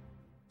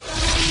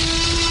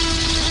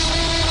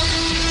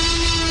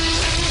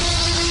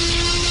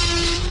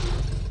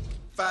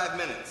 5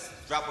 minutes.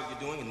 Drop what you're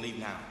doing and leave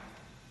now.